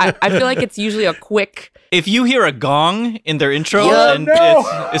them? I feel like it's usually a quick... If you hear a gong in their intro, then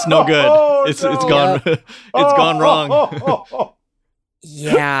it's no good. It's gone. It's gone wrong.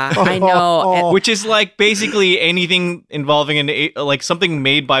 Yeah, I know. Which is like basically anything involving like something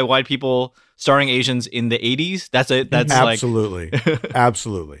made by white people starring Asians in the 80s. That's absolutely,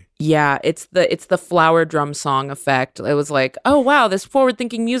 absolutely. Yeah, it's the flower drum song effect. It was like, oh wow, this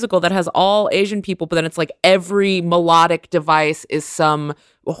forward-thinking musical that has all Asian people, but then it's like every melodic device is some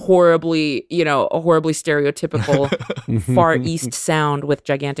horribly stereotypical Far East sound with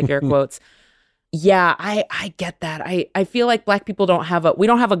gigantic air quotes. Yeah, I get that. I feel like Black people don't have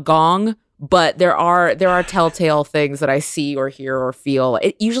a gong, but there are telltale things that I see or hear or feel.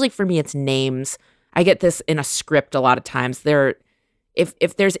 Usually for me, it's names. I get this in a script a lot of times.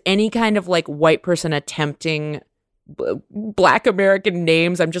 If there's any kind of like white person attempting Black American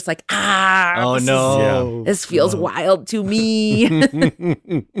names, I'm just like, this feels wild to me.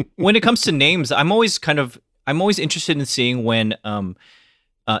 When it comes to names, I'm always interested in seeing when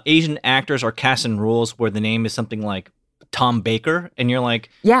Asian actors are cast in roles where the name is something like Tom Baker, and you're like,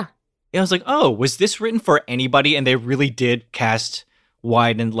 I was like, oh, was this written for anybody? And they really did cast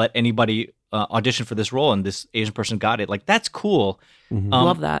wide and let anybody audition for this role, and this Asian person got it. Like, that's cool.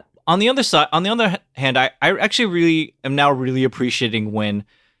 Love that. On the other hand, I actually really am now really appreciating when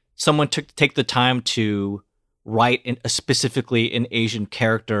someone take the time to write specifically an Asian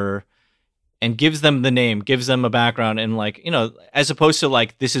character and gives them the name, gives them a background, and like, as opposed to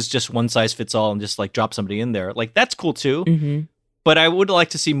like, this is just one size fits all and just like drop somebody in there. Like, that's cool too. Mm-hmm. But I would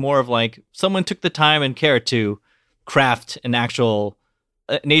like to see more of like someone took the time and care to craft an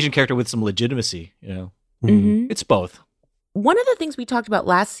Asian character with some legitimacy, Mm-hmm. It's both. One of the things we talked about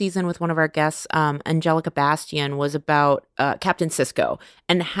last season with one of our guests, Angelica Bastian, was about Captain Sisko,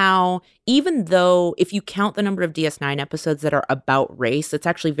 and how even though if you count the number of DS9 episodes that are about race, it's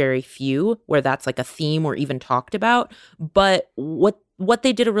actually very few where that's like a theme or even talked about. But what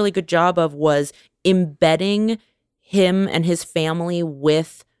they did a really good job of was embedding him and his family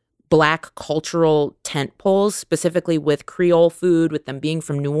with Black cultural tent poles, specifically with Creole food, with them being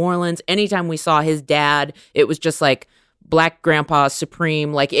from New Orleans. Anytime we saw his dad, it was just like Black grandpa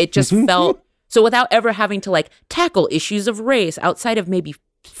supreme. Like, it just felt so, without ever having to like tackle issues of race outside of maybe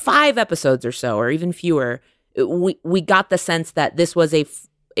 5 episodes or so, or even fewer. We got the sense that this was a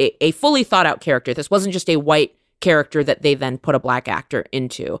fully thought out character. This wasn't just a white character that they then put a Black actor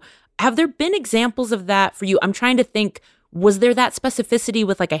into. Have there been examples of that for you? I'm trying to think, was there that specificity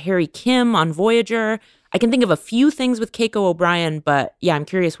with like a Harry Kim on Voyager? I can think of a few things with Keiko O'Brien, but yeah, I'm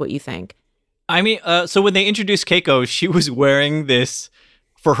curious what you think. I mean, so when they introduced Keiko, she was wearing this,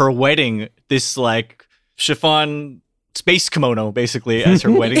 for her wedding, this like chiffon space kimono, basically, as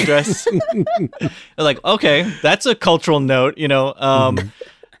her wedding dress. Like, okay, that's a cultural note, and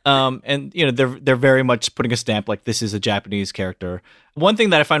they're very much putting a stamp like this is a Japanese character. One thing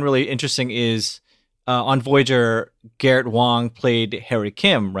that I find really interesting is on Voyager, Garrett Wang played Harry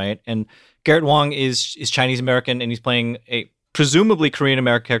Kim, right? And Garrett Wang is Chinese American, and he's playing a presumably Korean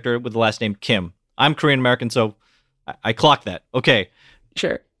American character with the last name Kim. I'm Korean American, so I clocked that. Okay,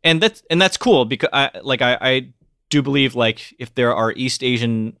 sure. And that's cool because I do believe like if there are East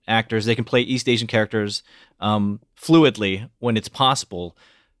Asian actors, they can play East Asian characters fluidly when it's possible.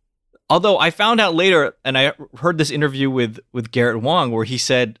 Although I found out later, and I heard this interview with Garrett Wang where he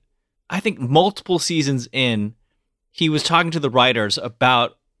said, I think multiple seasons in, he was talking to the writers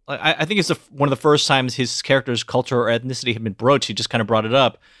about, I think it's one of the first times his character's culture or ethnicity had been broached. He just kind of brought it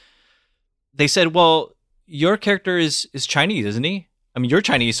up. They said, well, your character is Chinese, isn't he? I mean, you're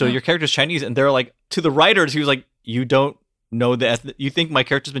Chinese, so your character's Chinese. And they're like, to the writers, he was like, you don't know you think my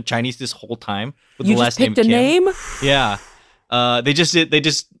character's been Chinese this whole time? With you the last just picked name a Kim? name? Yeah.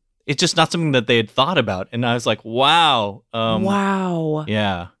 It's just not something that they had thought about. And I was like, wow. Wow.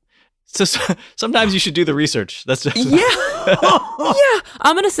 Yeah. So sometimes you should do the research. That's just yeah. Yeah.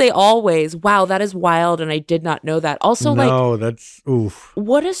 I'm going to say always. Wow, that is wild. And I did not know that. Also, that's oof.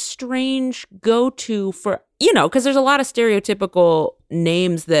 What a strange go-to for, because there's a lot of stereotypical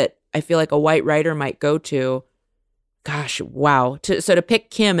names that I feel like a white writer might go to. Gosh, wow. So to pick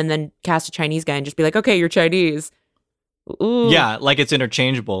Kim and then cast a Chinese guy and just be like, okay, you're Chinese. Ooh. Yeah, like it's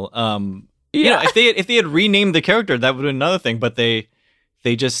interchangeable. You know, if they had renamed the character, that would be another thing. But they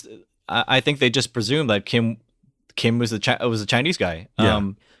just, I think they just presumed that Kim was a Chinese guy.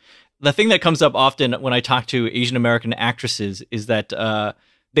 Yeah. The thing that comes up often when I talk to Asian American actresses is that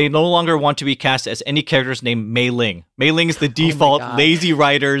they no longer want to be cast as any characters named Mei Ling. Mei Ling is the default lazy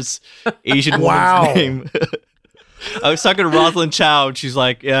writer's Asian woman's name. I was talking to Rosalind Chow, and she's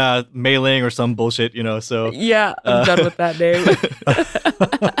like, yeah, Mei Ling or some bullshit, you know, so. Yeah, I'm done with that name.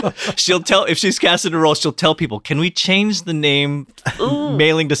 She'll tell, if she's casted a role, she'll tell people, can we change the name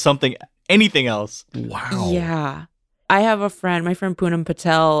Mei Ling to something, anything else? Wow. Yeah. I have a friend, my friend Poonam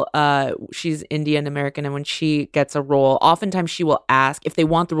Patel, she's Indian American, and when she gets a role, oftentimes she will ask, if they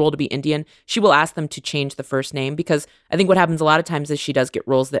want the role to be Indian, she will ask them to change the first name, because I think what happens a lot of times is she does get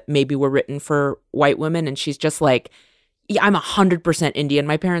roles that maybe were written for white women, and she's just like, yeah, I'm 100% Indian.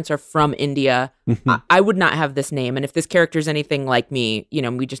 My parents are from India. I would not have this name, and if this character is anything like me, you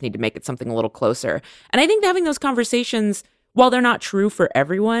know, we just need to make it something a little closer. And I think having those conversations, while they're not true for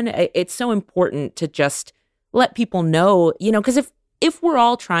everyone, it's so important to just let people know, you know, because if we're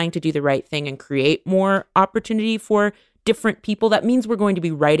all trying to do the right thing and create more opportunity for different people, that means we're going to be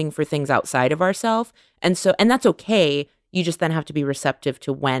writing for things outside of ourselves. And that's okay. You just then have to be receptive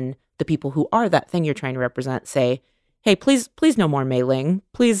to when the people who are that thing you're trying to represent say, hey, please no more Mei Ling.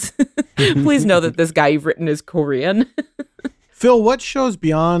 Please, please know that this guy you've written is Korean. Phil, what shows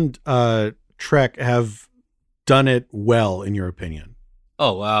beyond Trek have done it well, in your opinion?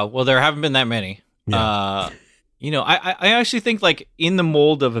 Oh, well, there haven't been that many. Yeah. You know, I actually think like in the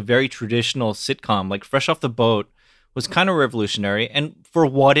mold of a very traditional sitcom, like Fresh Off the Boat was kind of revolutionary. And for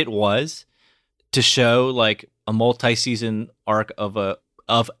what it was, to show like a multi-season arc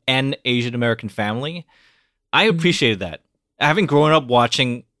of an Asian American family, I appreciated that. Having grown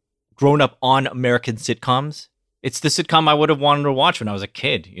up on American sitcoms, it's the sitcom I would have wanted to watch when I was a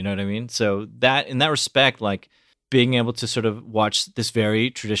kid. You know what I mean? So that, in that respect, like being able to sort of watch this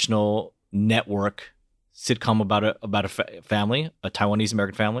very traditional network sitcom about a family, a Taiwanese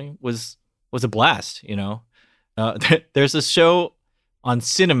American family, was a blast. You know, there's a show on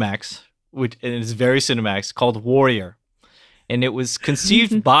Cinemax, which and it's very Cinemax, called Warrior, and it was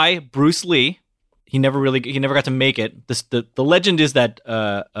conceived by Bruce Lee. He never got to make it. The legend is that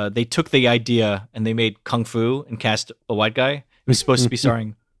they took the idea and they made Kung Fu and cast a white guy. It was supposed to be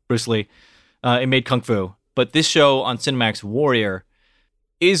starring Bruce Lee. It made Kung Fu, but this show on Cinemax, Warrior,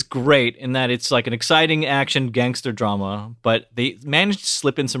 is great in that it's like an exciting action gangster drama, but they managed to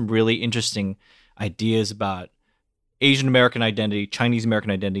slip in some really interesting ideas about Asian American identity, Chinese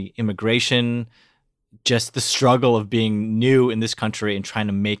American identity, immigration, just the struggle of being new in this country and trying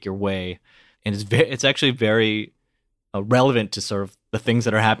to make your way. And it's actually very relevant to sort of the things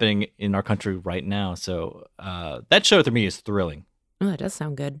that are happening in our country right now. So that show to me is thrilling. Oh, that does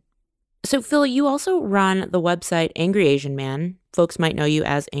sound good. So, Phil, you also run the website Angry Asian Man. Folks might know you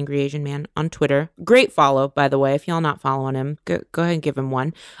as Angry Asian Man on Twitter. Great follow, by the way. If y'all not following him, go ahead and give him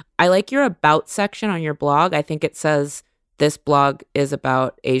one. I like your About section on your blog. I think it says this blog is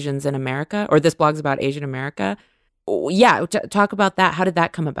about Asians in America, or this blog's about Asian America. Yeah, talk about that. How did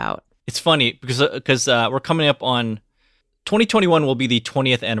that come about? It's funny because we're coming up on 2021 will be the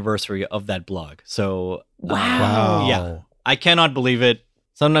 20th anniversary of that blog. So, wow. Yeah, I cannot believe it.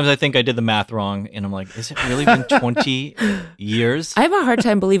 Sometimes I think I did the math wrong, and I'm like, is it really been 20 years? I have a hard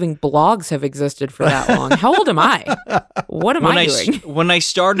time believing blogs have existed for that long. How old am I? What am I doing? When I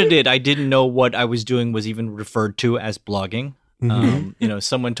started it, I didn't know what I was doing was even referred to as blogging. You know,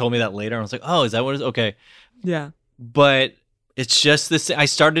 someone told me that later. I was like, oh, is that what it is? Okay. Yeah. But it's just this. I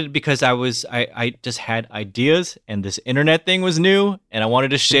started it because I just had ideas, and this internet thing was new, and I wanted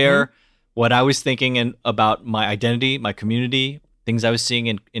to share what I was thinking and about my identity, my community, things I was seeing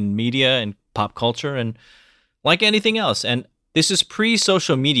in media and pop culture, and like anything else. And this is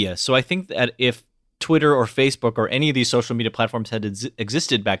pre-social media. So I think that if Twitter or Facebook or any of these social media platforms had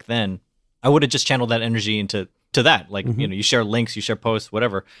existed back then, I would have just channeled that energy into that. Like, you know, you share links, you share posts,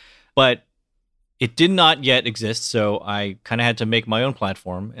 whatever. But it did not yet exist. So I kind of had to make my own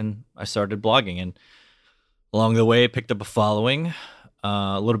platform, and I started blogging. And along the way, I picked up a following,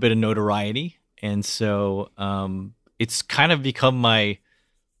 a little bit of notoriety. And so, it's kind of become my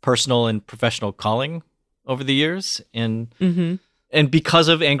personal and professional calling over the years, and because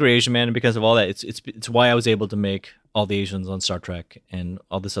of Angry Asian Man and because of all that, it's why I was able to make all the Asians on Star Trek and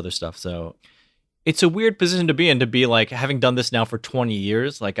all this other stuff. So it's a weird position to be in, to be like, having done this now for 20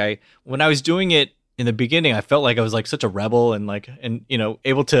 years. Like when I was doing it in the beginning, I felt like I was like such a rebel and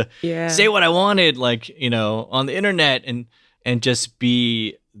able to say what I wanted, on the internet and just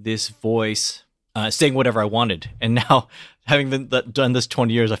be this voice, saying whatever I wanted. And now, having done this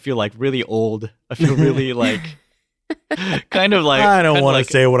 20 years, I feel like really old. I feel really like kind of like I don't want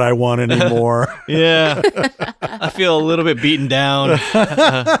to say what I want anymore. Yeah, I feel a little bit beaten down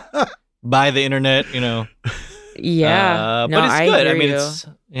by the internet. Yeah, but it's good. I mean, it's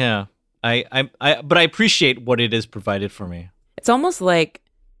but I appreciate what it has provided for me. It's almost like,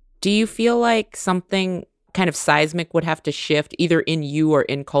 do you feel like something kind of seismic would have to shift either in you or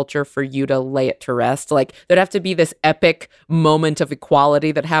in culture for you to lay it to rest? Like there'd have to be this epic moment of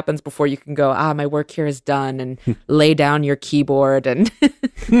equality that happens before you can go, my work here is done, and lay down your keyboard and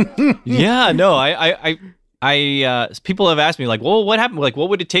Yeah, no, I people have asked me like, well, what happened? Like, what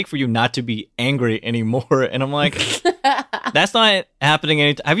would it take for you not to be angry anymore? And I'm like, that's not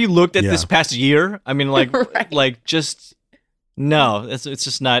happening. Have you looked at this past year? I mean, like, right. No, it's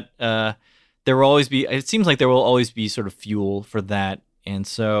just not. There will always be. It seems like there will always be sort of fuel for that, and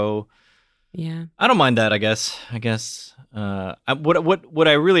so yeah, I don't mind that. I guess. What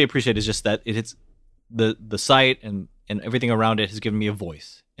I really appreciate is just that it's the site and everything around it has given me a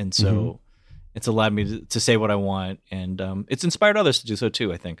voice, and so it's allowed me to say what I want, and it's inspired others to do so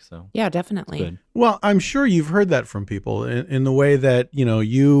too, I think. So yeah, definitely. Well, I'm sure you've heard that from people in the way that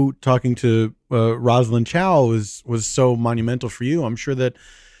you talking to Rosalind Chow was so monumental for you. I'm sure that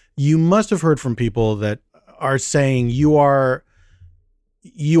you must have heard from people that are saying you are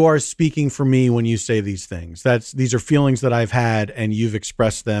speaking for me when you say these things. These are feelings that I've had, and you've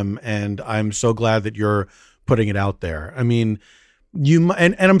expressed them, and I'm so glad that you're putting it out there. I mean,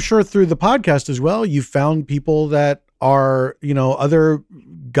 and I'm sure through the podcast as well, you found people that are, other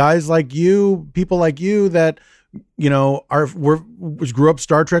guys like you, people like you that, grew up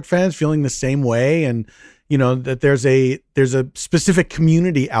Star Trek fans feeling the same way. And, that there's a specific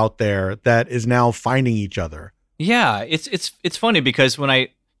community out there that is now finding each other. Yeah. It's funny because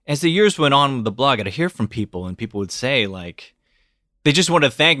as the years went on with the blog, I'd hear from people, and people would say like, they just want to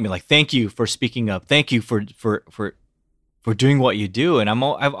thank me. Like, thank you for speaking up. Thank you for doing what you do. And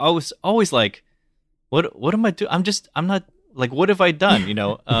I've always like, what am I doing? I'm not like, what have I done?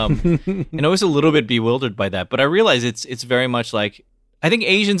 And I was a little bit bewildered by that, but I realize it's very much like, I think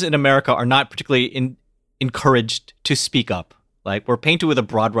Asians in America are not particularly encouraged to speak up. Like, we're painted with a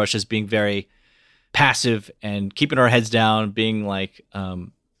broad brush as being very passive and keeping our heads down, being like,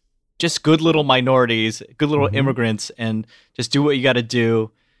 just good little minorities, good little immigrants, and just do what you got to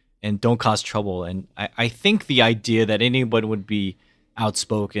do and don't cause trouble. And I think the idea that anyone would be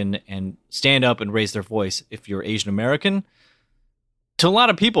outspoken and stand up and raise their voice if you're Asian American, to a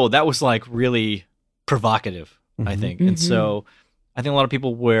lot of people, that was like really provocative, I think. And so I think a lot of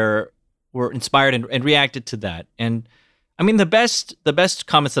people were inspired and reacted to that. And I mean, the best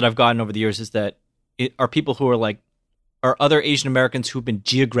comments that I've gotten over the years is that it are people who are other Asian Americans who've been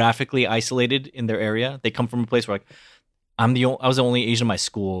geographically isolated in their area. They come from a place where like, I was the only Asian in my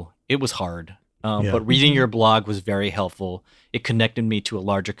school. It was hard. But reading your blog was very helpful. It connected me to a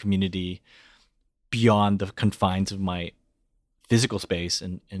larger community beyond the confines of my physical space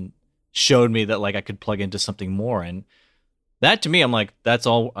and showed me that like I could plug into something more. And that to me, I'm like, that's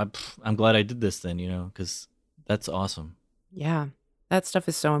all. I'm glad I did this then, because that's awesome. Yeah. That stuff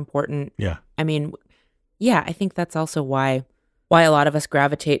is so important. Yeah. I mean, yeah, I think that's also why a lot of us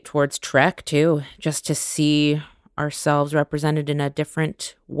gravitate towards Trek too, just to see ourselves represented in a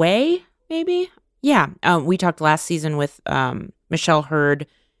different way, maybe. Yeah. We talked last season with Michelle Hurd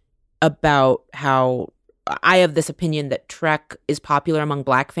about how I have this opinion that Trek is popular among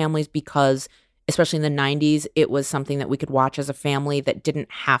Black families because, especially in the 90s, it was something that we could watch as a family that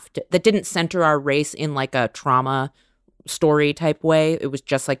didn't center our race in like a trauma story type way. It was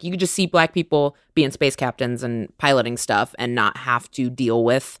just like you could just see Black people being space captains and piloting stuff and not have to deal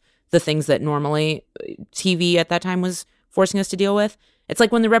with the things that normally TV at that time was forcing us to deal with. It's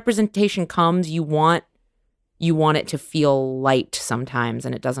like when the representation comes, you want it to feel light sometimes,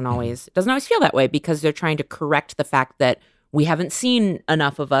 and it doesn't always feel that way because they're trying to correct the fact that we haven't seen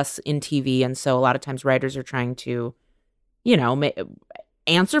enough of us in TV, and so a lot of times writers are trying to,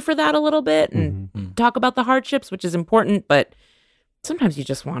 answer for that a little bit and talk about the hardships, which is important, but sometimes you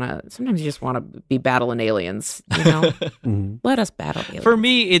just want to be battling aliens, Let us battle aliens. For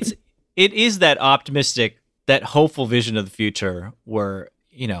me, it is that optimistic, that hopeful vision of the future where,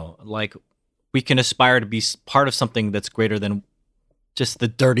 like we can aspire to be part of something that's greater than just the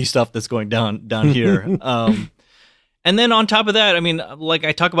dirty stuff that's going down here. And then on top of that, I mean, like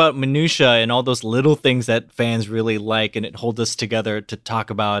I talk about minutia and all those little things that fans really like, and it holds us together to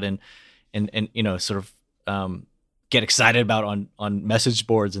talk about. And and sort of get excited about on message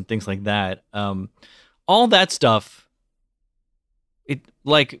boards and things like that. All that stuff, it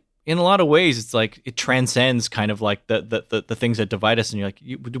like in a lot of ways, it's like it transcends kind of like the things that divide us. And you're like,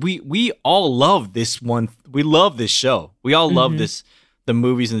 we all love this one. We love this show. We all love the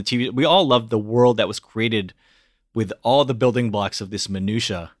movies and the TV. We all love the world that was created with all the building blocks of this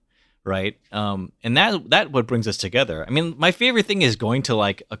minutia, right? And that what brings us together. I mean, my favorite thing is going to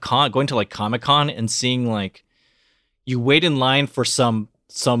like Comic-Con and seeing like you wait in line for something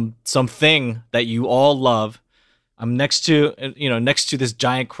that you all love. I'm next to this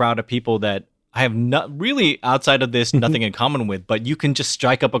giant crowd of people that I have not really outside of this nothing in common with, but you can just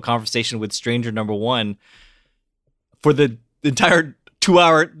strike up a conversation with stranger number one for the entire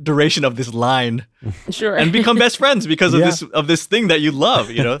 2-hour duration of this line, sure, and become best friends because of this thing that you love.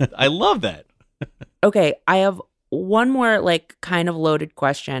 I love that. Okay, I have one more like kind of loaded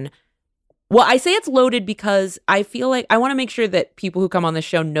question. Well, I say it's loaded because I feel like I want to make sure that people who come on the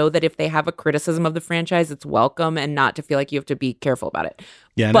show know that if they have a criticism of the franchise, it's welcome and not to feel like you have to be careful about it.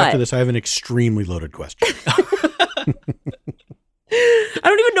 Yeah, and after this, I have an extremely loaded question. I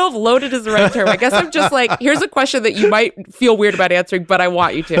don't even know if loaded is the right term. I guess I'm just like, here's a question that you might feel weird about answering, but I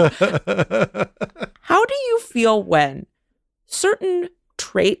want you to. How do you feel when certain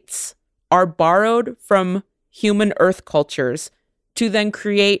traits are borrowed from human Earth cultures to then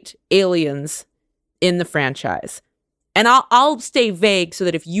create aliens in the franchise? And I'll stay vague so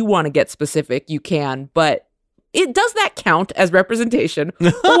that if you want to get specific, you can, but does that count as representation?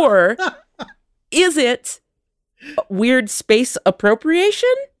 Or is it weird space appropriation?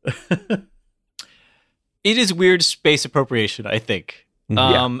 It is weird space appropriation, I think.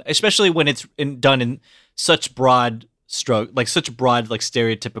 Especially when it's done in such broad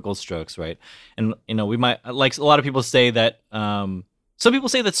stereotypical strokes, right? And we might, like a lot of people say that some people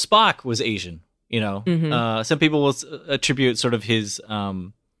say that Spock was Asian. Some people will attribute sort of his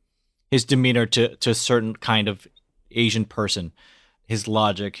demeanor to a certain kind of Asian person, his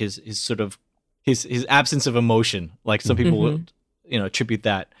logic, his sort of his absence of emotion. Like some people would attribute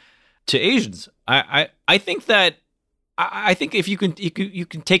that to Asians. I think that I think if you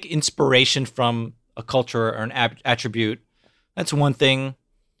can take inspiration from a culture or an attribute, that's one thing.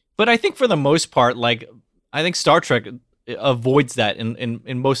 But I think for the most part, like I think Star Trek avoids that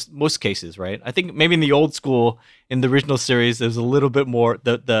in most cases, right? I think maybe in the old school, in the original series, there's a little bit more,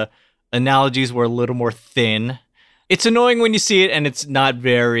 the analogies were a little more thin. It's annoying when you see it, and it's not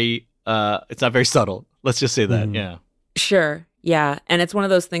very subtle. Let's just say that, yeah. Sure, yeah. And it's one of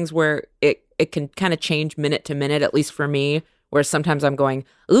those things where it can kind of change minute to minute, at least for me, where sometimes I'm going,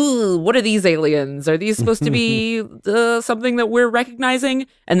 ooh, what are these aliens? Are these supposed to be something that we're recognizing?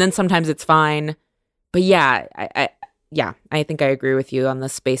 And then sometimes it's fine. But yeah, I think I agree with you on the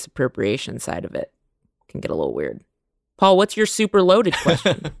space appropriation side of it. Can get a little weird. Paul, what's your super loaded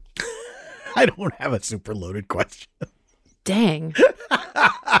question? I don't have a super loaded question. Dang.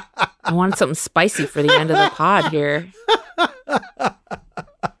 I wanted something spicy for the end of the pod here.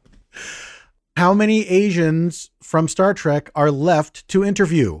 How many Asians from Star Trek are left to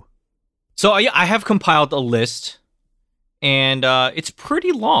interview? So I have compiled a list, and it's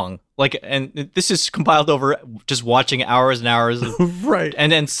pretty long. And this is compiled over just watching hours and hours of, right.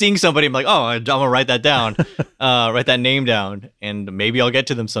 And then seeing somebody, I'm like, oh, I'm gonna write that down, write that name down, and maybe I'll get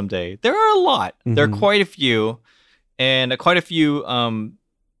to them someday. There are a lot. There are quite a few, and quite a few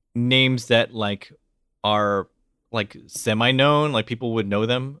names that like are like semi-known, like people would know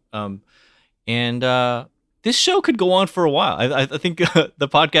them. And this show could go on for a while. I think the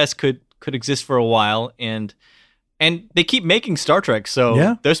podcast could exist for a while, and they keep making Star Trek,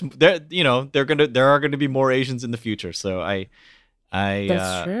 so there are gonna be more Asians in the future. So I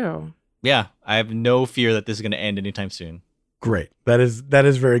that's true. Yeah, I have no fear that this is gonna end anytime soon. Great. That is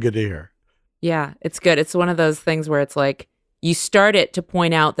very good to hear. Yeah, it's good. It's one of those things where it's like you start it to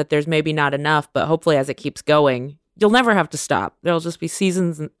point out that there's maybe not enough, but hopefully as it keeps going, you'll never have to stop. There'll just be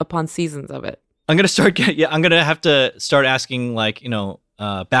seasons upon seasons of it. I'm gonna have to start asking like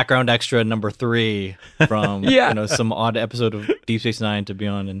background extra number 3 from some odd episode of Deep Space Nine to be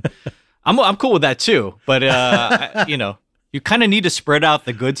on, and I'm cool with that too. But you kind of need to spread out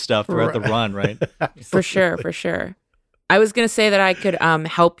the good stuff throughout the run, right? For sure. I was going to say that I could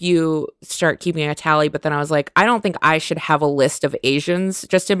help you start keeping a tally, but then I was like, I don't think I should have a list of Asians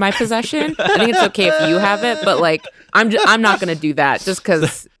just in my possession. I think it's okay if you have it, but like I'm not going to do that just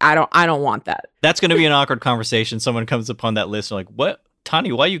because I don't want that. That's going to be an awkward conversation. Someone comes upon that list and like, what?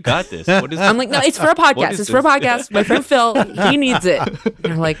 Tani, why you got this? What is I'm like, no, it's for a podcast. It's for a podcast. My friend Phil, he needs it. And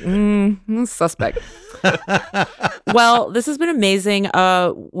they're like, suspect. Well, this has been amazing.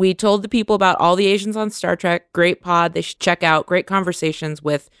 We told the people about all the Asians on Star Trek. Great pod. They should check out. Great conversations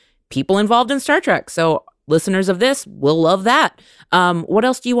with people involved in Star Trek. So listeners of this will love that. What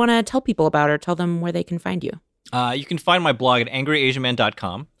else do you want to tell people about or tell them where they can find you? You can find my blog at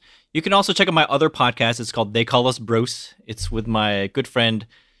angryasianman.com. You can also check out my other podcast. It's called They Call Us Bros. It's with my good friend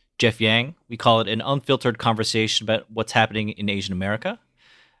Jeff Yang. We call it an unfiltered conversation about what's happening in Asian America.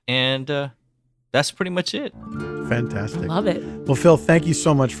 And that's pretty much it. Fantastic. Love it. Well, Phil, thank you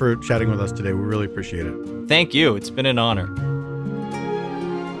so much for chatting with us today. We really appreciate it. Thank you. It's been an honor.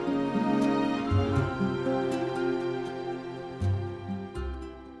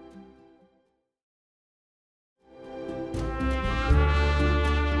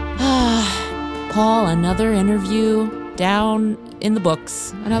 Paul, another interview down in the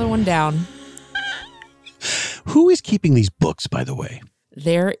books. Another one down. Who is keeping these books, by the way?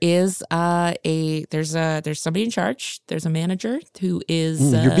 There is there's somebody in charge. There's a manager who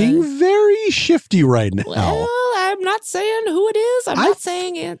is. You're being very shifty right now. Well, I'm not saying who it is. I'm not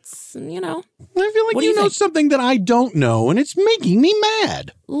saying it's, I feel like you know something that I don't know, and it's making me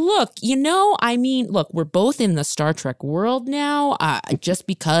mad. Look, we're both in the Star Trek world now. Just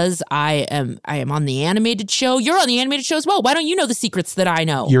because I am on the animated show, you're on the animated show as well. Why don't you know the secrets that I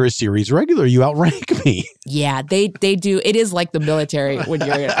know? You're a series regular. You outrank me. Yeah, they do. It is like the military when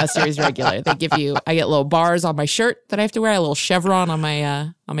you're a series regular. They give you. I get little bars on my shirt that I have to wear, a little chevron on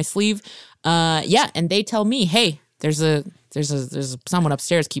my sleeve. And they tell me, hey, there's someone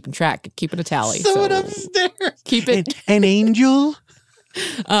upstairs keeping track, keeping a tally. Someone upstairs. Keep it. An angel.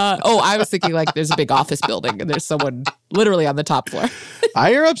 I was thinking like there's a big office building and there's someone literally on the top floor. I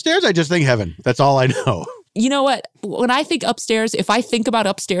hear upstairs. I just think heaven. That's all I know. You know what? When I think upstairs, if I think about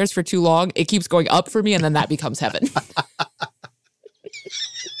upstairs for too long, it keeps going up for me and then that becomes heaven.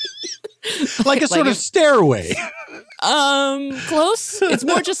 Like a sort of stairway. Close. It's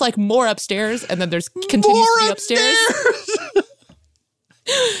more just like more upstairs and then there's continues to be upstairs.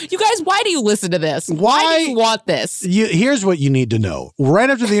 You guys, why do you listen to this? Why do you want this? Here's what you need to know. Right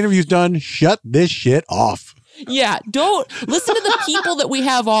after the interview's done, shut this shit off. Yeah, don't listen to the people that we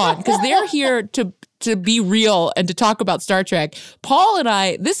have on because they're here to be real and to talk about Star Trek. Paul and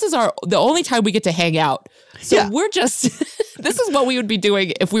I, this is the only time we get to hang out. So we're just, this is what we would be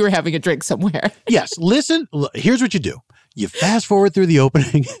doing if we were having a drink somewhere. Yes, listen, here's what you do. You fast forward through the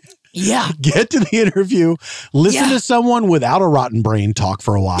opening. Yeah. Get to the interview, listen to someone without a rotten brain talk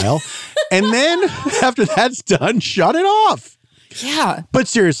for a while, and then after that's done, shut it off. Yeah. But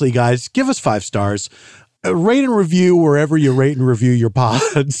seriously, guys, give us 5 stars. Rate and review wherever you rate and review your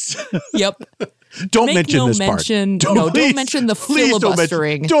pods. Yep. Don't mention this part. Don't mention the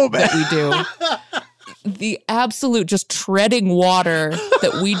filibustering that we do. The absolute just treading water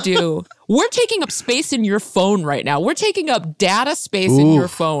that we do. We're taking up space in your phone right now. We're taking up data space in your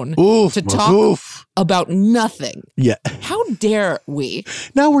phone to talk about nothing. Yeah. How dare we?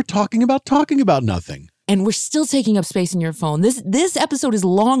 Now we're talking about nothing. And we're still taking up space in your phone. This episode is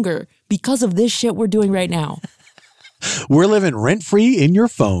longer because of this shit we're doing right now. We're living rent-free in your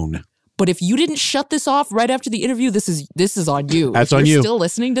phone. But if you didn't shut this off right after the interview, this is on you. That's if on you're you. Still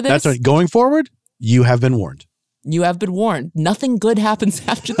listening to this? Going forward, you have been warned. You have been warned. Nothing good happens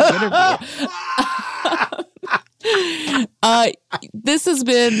after the interview. This has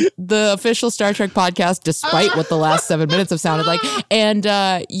been the official Star Trek podcast, despite what the last 7 minutes have sounded like. And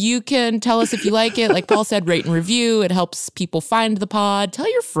you can tell us if you like it. Like Paul said, rate and review. It helps people find the pod.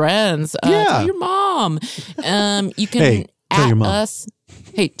 Tell your friends. Tell your mom. You can at us.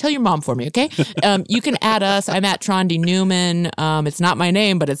 Hey, tell your mom for me, okay? You can add us. I'm at Trondy Newman. It's not my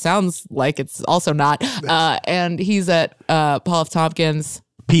name, but it sounds like it's also not. And he's at Paul F. Tompkins.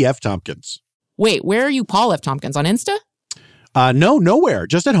 PF Tompkins. Wait, where are you, Paul F. Tompkins? On Insta? No, nowhere.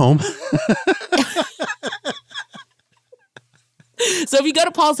 Just at home. So if you go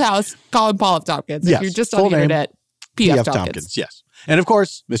to Paul's house, call him Paul F. Tompkins. Yes, if you're just on the internet, PF Tompkins. Yes. And of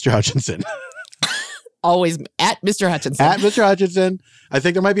course, Mr. Hutchinson. Always at Mr. Hutchinson. At Mr. Hutchinson. I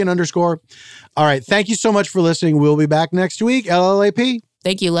think there might be an underscore. All right. Thank you so much for listening. We'll be back next week. LLAP.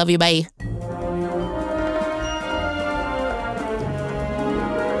 Thank you. Love you. Bye.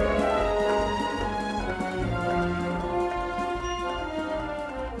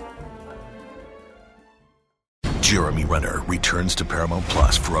 Jeremy Renner returns to Paramount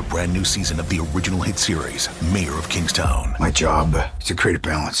Plus for a brand new season of the original hit series, Mayor of Kingstown. My job is to create a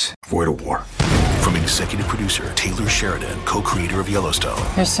balance, avoid a war. From executive producer Taylor Sheridan, co-creator of Yellowstone.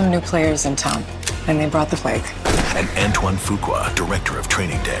 There's some new players in town, and they brought the plague. And Antoine Fuqua, director of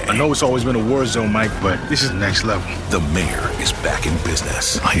Training Day. I know it's always been a war zone, Mike, but this is next level. The mayor is back in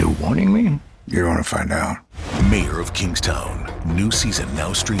business. Are you warning me? You're going to find out. Mayor of Kingstown. New season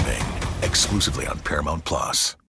now streaming exclusively on Paramount Plus.